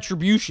no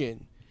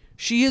retribution.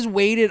 She has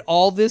waited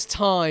all this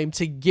time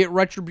to get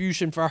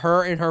retribution for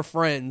her and her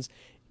friends,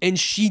 and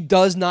she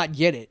does not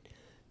get it.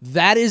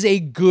 That is a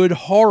good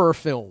horror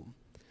film.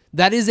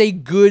 That is a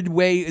good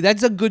way.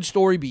 That's a good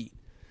story beat.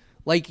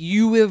 Like,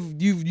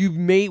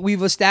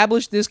 we've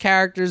established this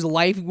character's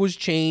life was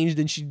changed,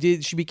 and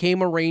she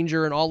became a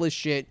ranger and all this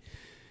shit.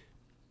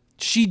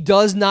 She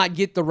does not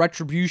get the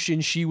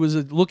retribution she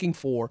was looking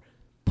for,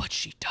 but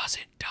she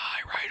doesn't die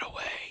right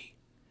away.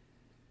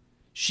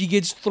 She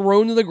gets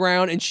thrown to the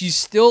ground, and she's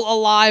still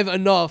alive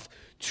enough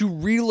to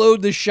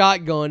reload the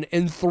shotgun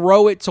and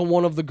throw it to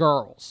one of the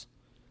girls.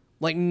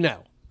 Like,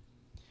 no.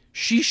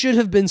 She should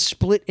have been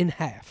split in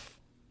half.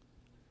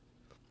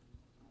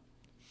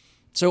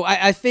 So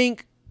I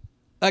think,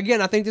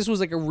 again, I think this was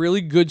like a really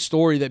good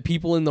story that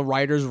people in the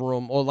writer's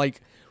room, or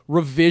like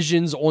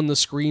revisions on the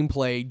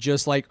screenplay,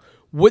 just like,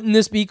 wouldn't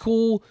this be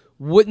cool?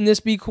 Wouldn't this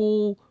be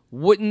cool?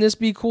 Wouldn't this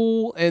be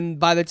cool? And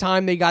by the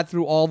time they got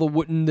through all the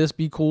wouldn't this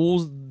be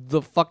cools,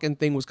 the fucking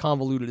thing was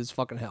convoluted as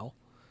fucking hell.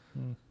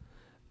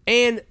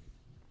 And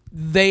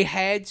they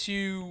had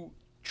to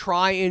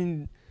try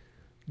and...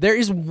 There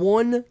is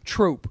one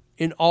trope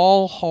in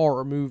all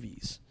horror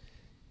movies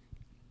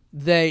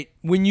that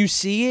when you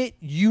see it,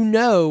 you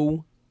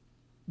know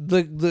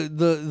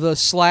the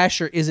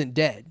slasher isn't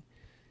dead.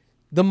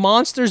 The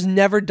monsters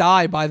never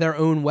die by their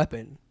own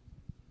weapon.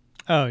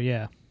 Oh,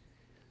 yeah.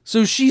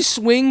 So she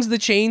swings the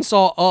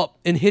chainsaw up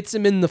and hits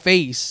him in the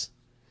face.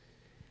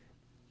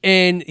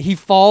 And he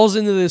falls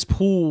into this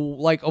pool,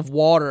 like, of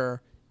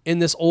water in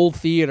this old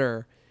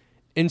theater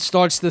and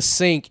starts to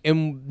sink.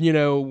 And, you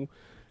know,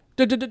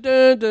 and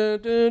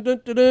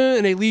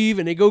they leave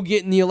and they go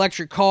get in the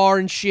electric car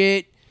and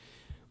shit.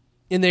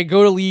 And they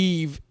go to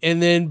leave. And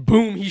then,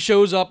 boom, he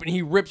shows up and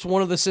he rips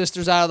one of the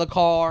sisters out of the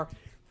car,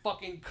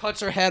 fucking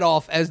cuts her head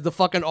off as the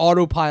fucking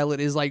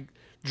autopilot is, like,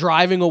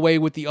 driving away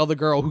with the other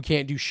girl who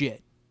can't do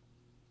shit.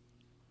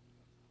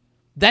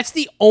 That's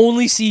the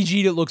only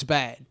CG that looks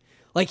bad.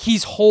 Like,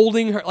 he's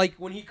holding her, like,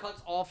 when he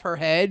cuts off her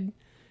head,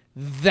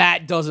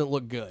 that doesn't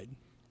look good.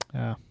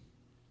 Yeah.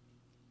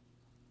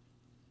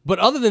 But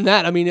other than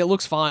that, I mean, it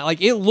looks fine.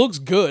 Like, it looks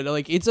good.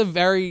 Like, it's a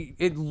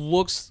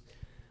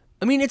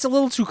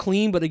little too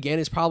clean, but again,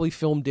 it's probably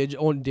filmed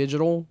on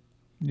digital.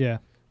 Yeah.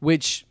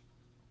 Which,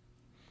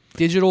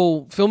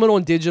 film it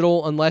on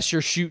digital, unless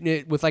you're shooting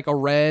it with, like, a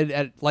red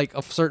at, like,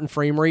 a certain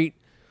frame rate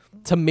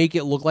to make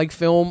it look like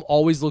film,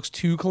 always looks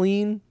too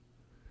clean.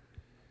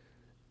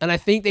 And I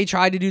think they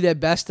tried to do their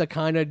best to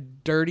kind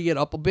of dirty it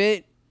up a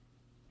bit.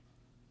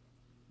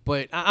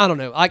 But I don't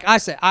know. Like I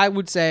said, I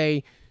would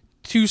say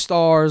 2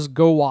 stars,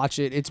 go watch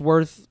it. It's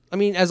worth, I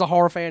mean, as a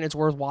horror fan, it's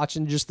worth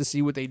watching just to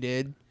see what they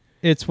did.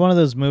 It's one of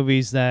those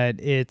movies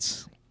that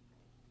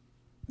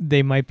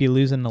they might be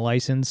losing the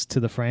license to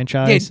the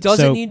franchise. Yeah, it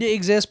doesn't need to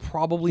exist,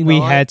 probably not.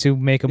 We had to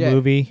make a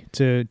movie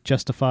to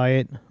justify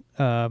it,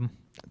 to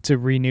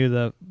renew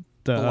the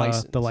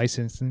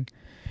licensing.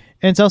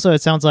 And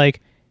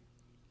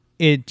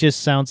it just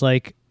sounds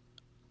like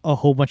a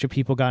whole bunch of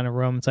people got in a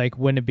room. It's like,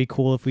 wouldn't it be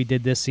cool if we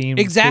did this scene?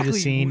 Exactly.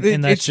 This scene,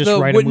 and that's just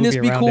write a movie wouldn't this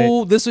be around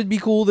cool? it. This would be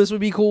cool. This would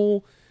be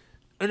cool.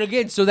 And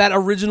again, so that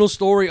original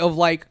story of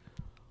like,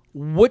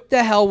 what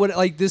the hell would,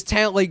 like, this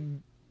town, like,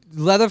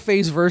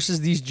 Leatherface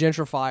versus these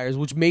gentrifiers,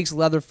 which makes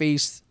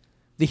Leatherface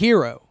the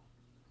hero.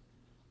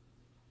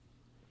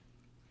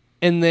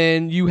 And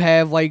then you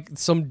have, like,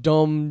 some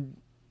dumb,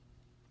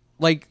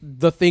 like,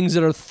 the things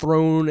that are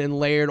thrown and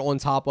layered on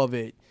top of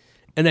it.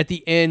 And at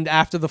the end,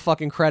 after the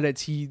fucking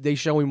credits, they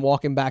show him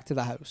walking back to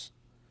the house.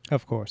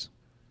 Of course.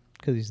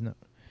 Because he's not.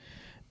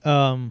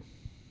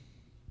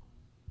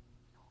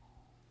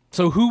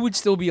 So who would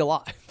still be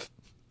alive?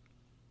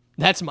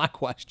 That's my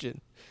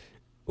question.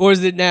 Or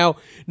is it now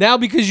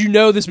because you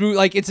know this movie,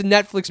 like, it's a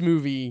Netflix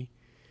movie.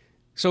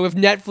 So if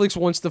Netflix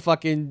wants to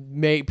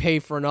fucking pay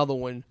for another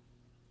one,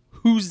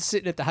 who's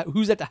at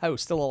the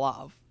house still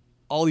alive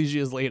all these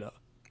years later?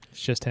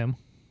 It's just him.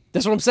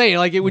 That's what I'm saying.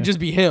 Like, it would just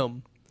be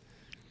him.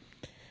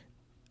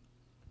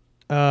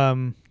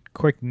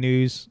 Quick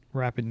news,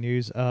 rapid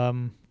news.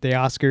 The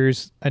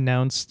Oscars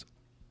announced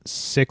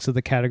 6 of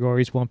the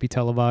categories won't be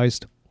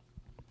televised.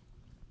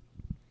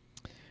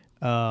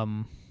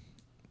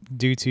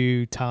 Due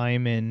to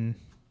time and,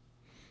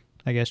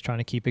 I guess, trying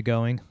to keep it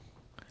going.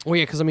 Well,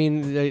 yeah, because I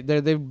mean,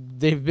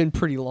 they've been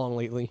pretty long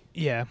lately.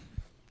 Yeah.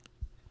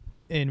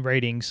 In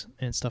ratings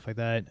and stuff like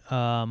that.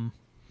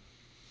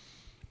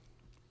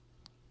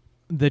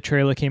 The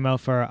trailer came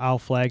out for Our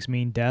Flags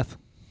Mean Death.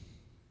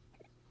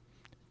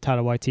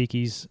 Taika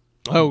Waititi's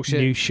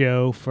new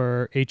show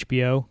for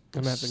HBO.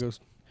 I'm gonna have to go.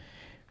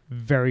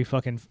 Very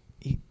fucking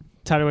Taika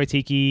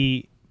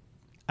Waititi.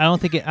 I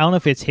don't know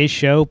if it's his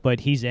show, but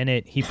he's in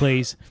it. He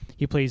plays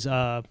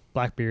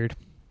Blackbeard.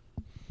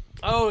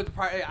 Oh,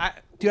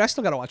 dude, I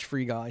still gotta watch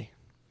Free Guy.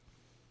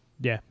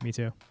 Yeah, me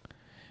too.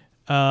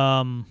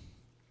 And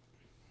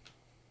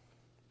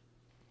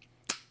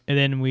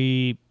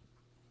then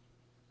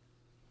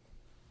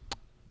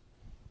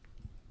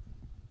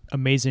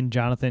Amazing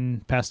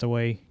Jonathan passed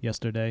away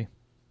yesterday.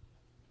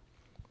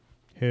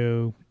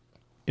 Who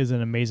is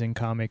an amazing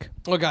comic.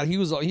 Oh God, he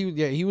was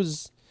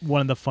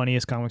one of the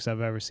funniest comics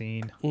I've ever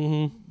seen.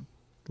 Mm-hmm.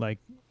 Like,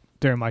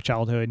 during my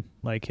childhood,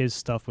 like, his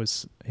stuff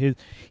was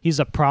he's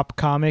a prop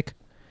comic.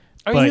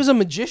 I mean, he was a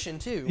magician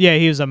too. Yeah,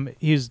 he was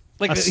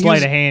like a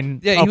sleight of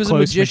hand. Yeah, he was a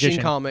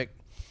magician comic.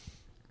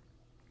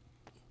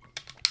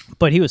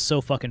 But he was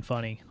so fucking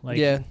funny. Like,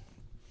 yeah.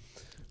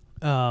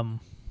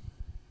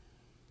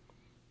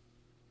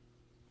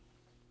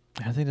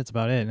 I think that's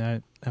about it.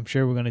 And I'm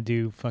sure we're gonna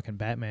do fucking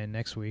Batman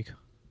next week.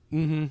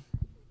 Mm-hmm.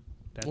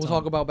 We'll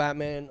talk about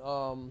Batman.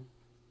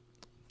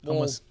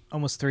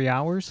 Almost 3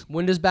 hours.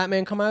 When does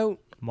Batman come out?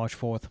 March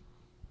 4th.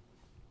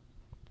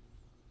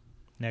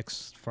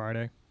 Next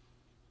Friday.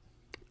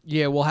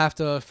 Yeah, we'll have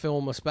to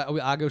film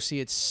I go see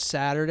it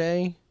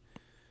Saturday.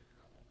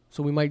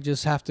 So we might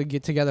just have to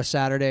get together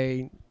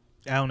Saturday.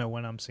 I don't know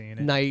when I'm seeing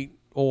it. Night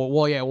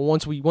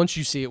once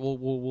you see it,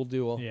 we'll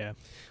do a. Yeah.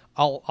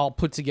 I'll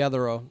put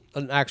together a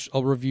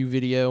review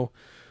video.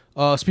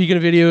 Speaking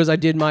of videos, I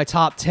did my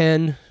top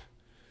 10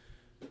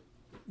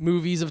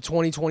 movies of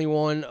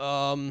 2021.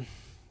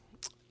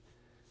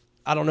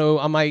 I don't know.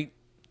 I might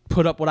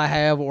put up what I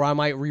have, or I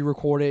might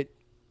re-record it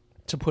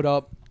to put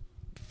up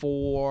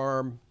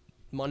for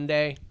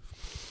Monday.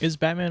 Is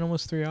Batman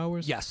almost 3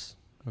 hours? Yes.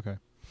 Okay.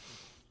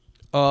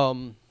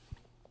 I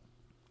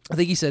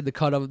think he said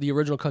the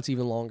original cut's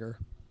even longer.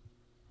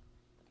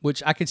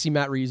 Which I could see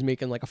Matt Reeves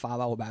making like a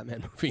 5-hour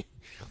Batman movie.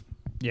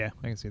 Yeah,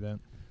 I can see that.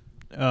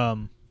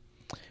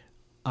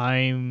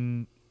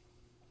 I'm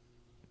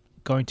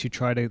going to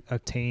try to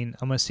obtain.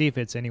 I'm going to see if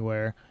it's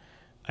anywhere.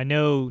 I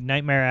know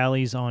Nightmare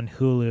Alley's on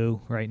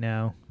Hulu right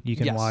now. You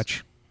can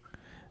watch.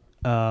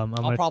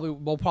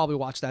 We'll probably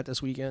watch that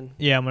this weekend.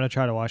 Yeah, I'm going to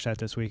try to watch that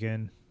this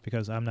weekend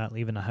because I'm not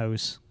leaving the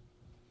house.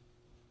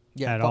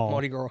 Yeah, at fuck all.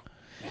 Mardi Gras.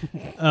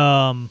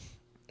 I'm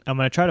going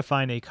to try to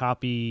find a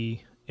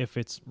copy if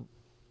it's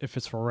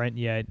for rent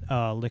yet.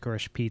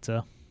 Licorice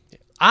Pizza.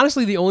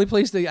 Honestly, the only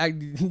place that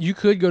you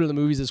could go to the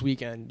movies this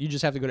weekend, you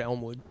just have to go to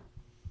Elmwood.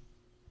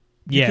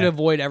 You could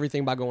avoid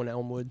everything by going to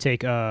Elmwood.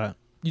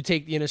 You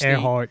take the interstate.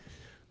 Earhart.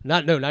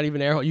 Not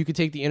even Earhart. You could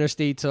take the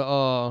interstate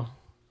to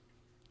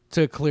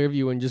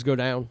Clearview and just go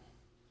down.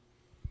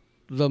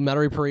 The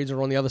Metairie parades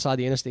are on the other side of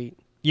the interstate.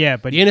 Yeah,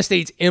 but the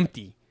interstate's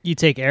empty. You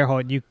take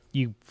Earhart,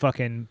 you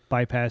fucking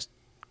bypass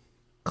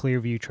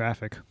Clearview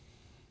traffic.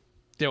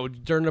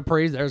 During the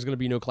parades, there's going to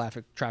be no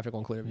traffic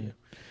on Clearview.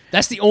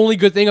 That's the only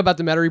good thing about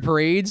the Metairie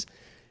parades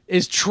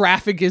is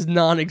traffic is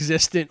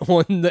non-existent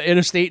on the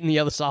interstate and the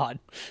other side.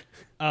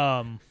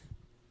 I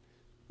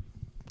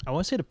want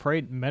to say the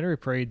Metairie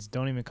parades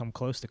don't even come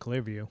close to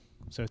Clearview.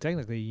 So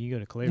technically, you go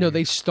to Clearview. No,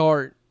 they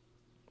start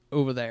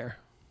over there.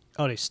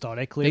 Oh, they start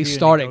at Clearview? They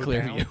start at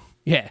Clearview. Down?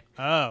 Yeah.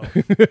 Oh.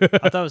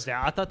 I thought it was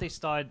down. I thought they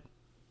started...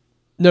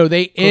 No,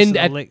 they end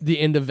at the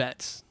end of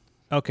Vets.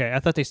 Okay, I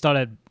thought they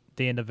started at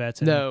the end of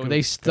Vets. No,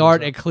 they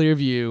start at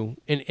Clearview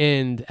and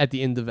end at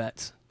the end of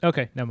Vets.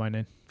 Okay, never mind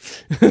then.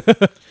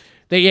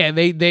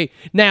 They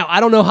now I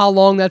don't know how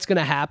long that's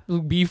gonna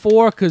be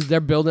for because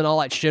they're building all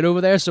that shit over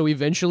there. So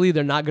eventually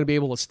they're not gonna be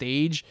able to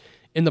stage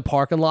in the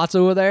parking lots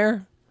over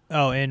there.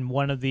 Oh, and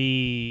one of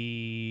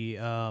the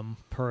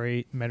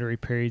Metairie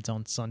parades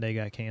on Sunday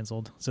got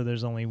canceled, so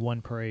there's only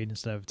one parade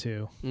instead of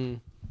two.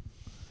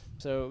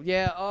 So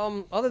yeah,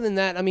 other than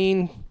that, I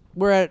mean,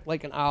 we're at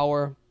like an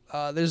hour.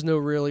 There's no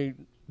really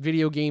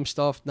video game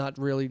stuff. Not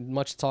really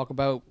much to talk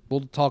about.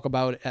 We'll talk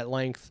about it at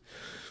length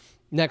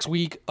next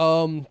week.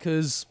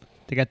 Because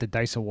they got the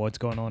DICE Awards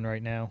going on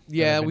right now.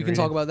 Yeah, we can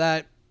talk about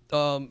that.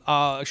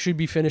 Should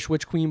be finished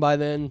Witch Queen by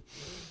then.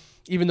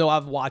 Even though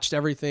I've watched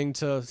everything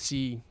to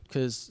see,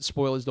 because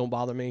spoilers don't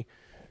bother me.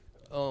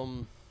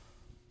 And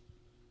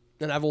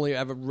I've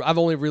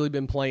only really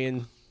been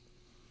playing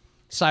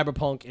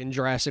Cyberpunk and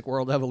Jurassic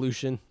World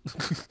Evolution.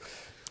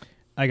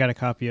 I got a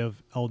copy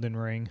of Elden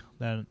Ring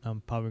that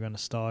I'm probably going to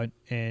start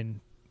and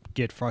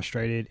get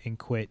frustrated and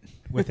quit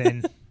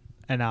within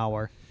an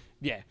hour.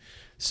 Yeah.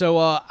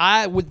 So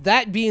with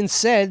that being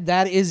said,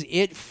 that is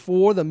it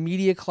for the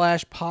Media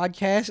Clash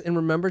podcast. And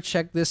remember,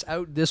 check this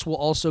out. This will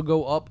also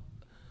go up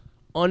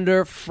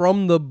under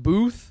From the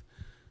Booth,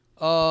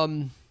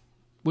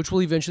 which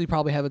will eventually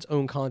probably have its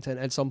own content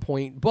at some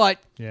point. But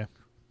yeah,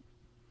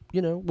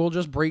 we'll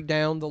just break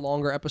down the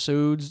longer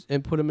episodes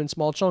and put them in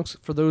small chunks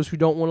for those who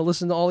don't want to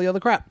listen to all the other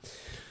crap.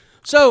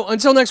 So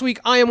until next week,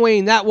 I am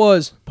Wayne. That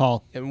was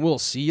Paul, and we'll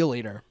see you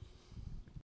later.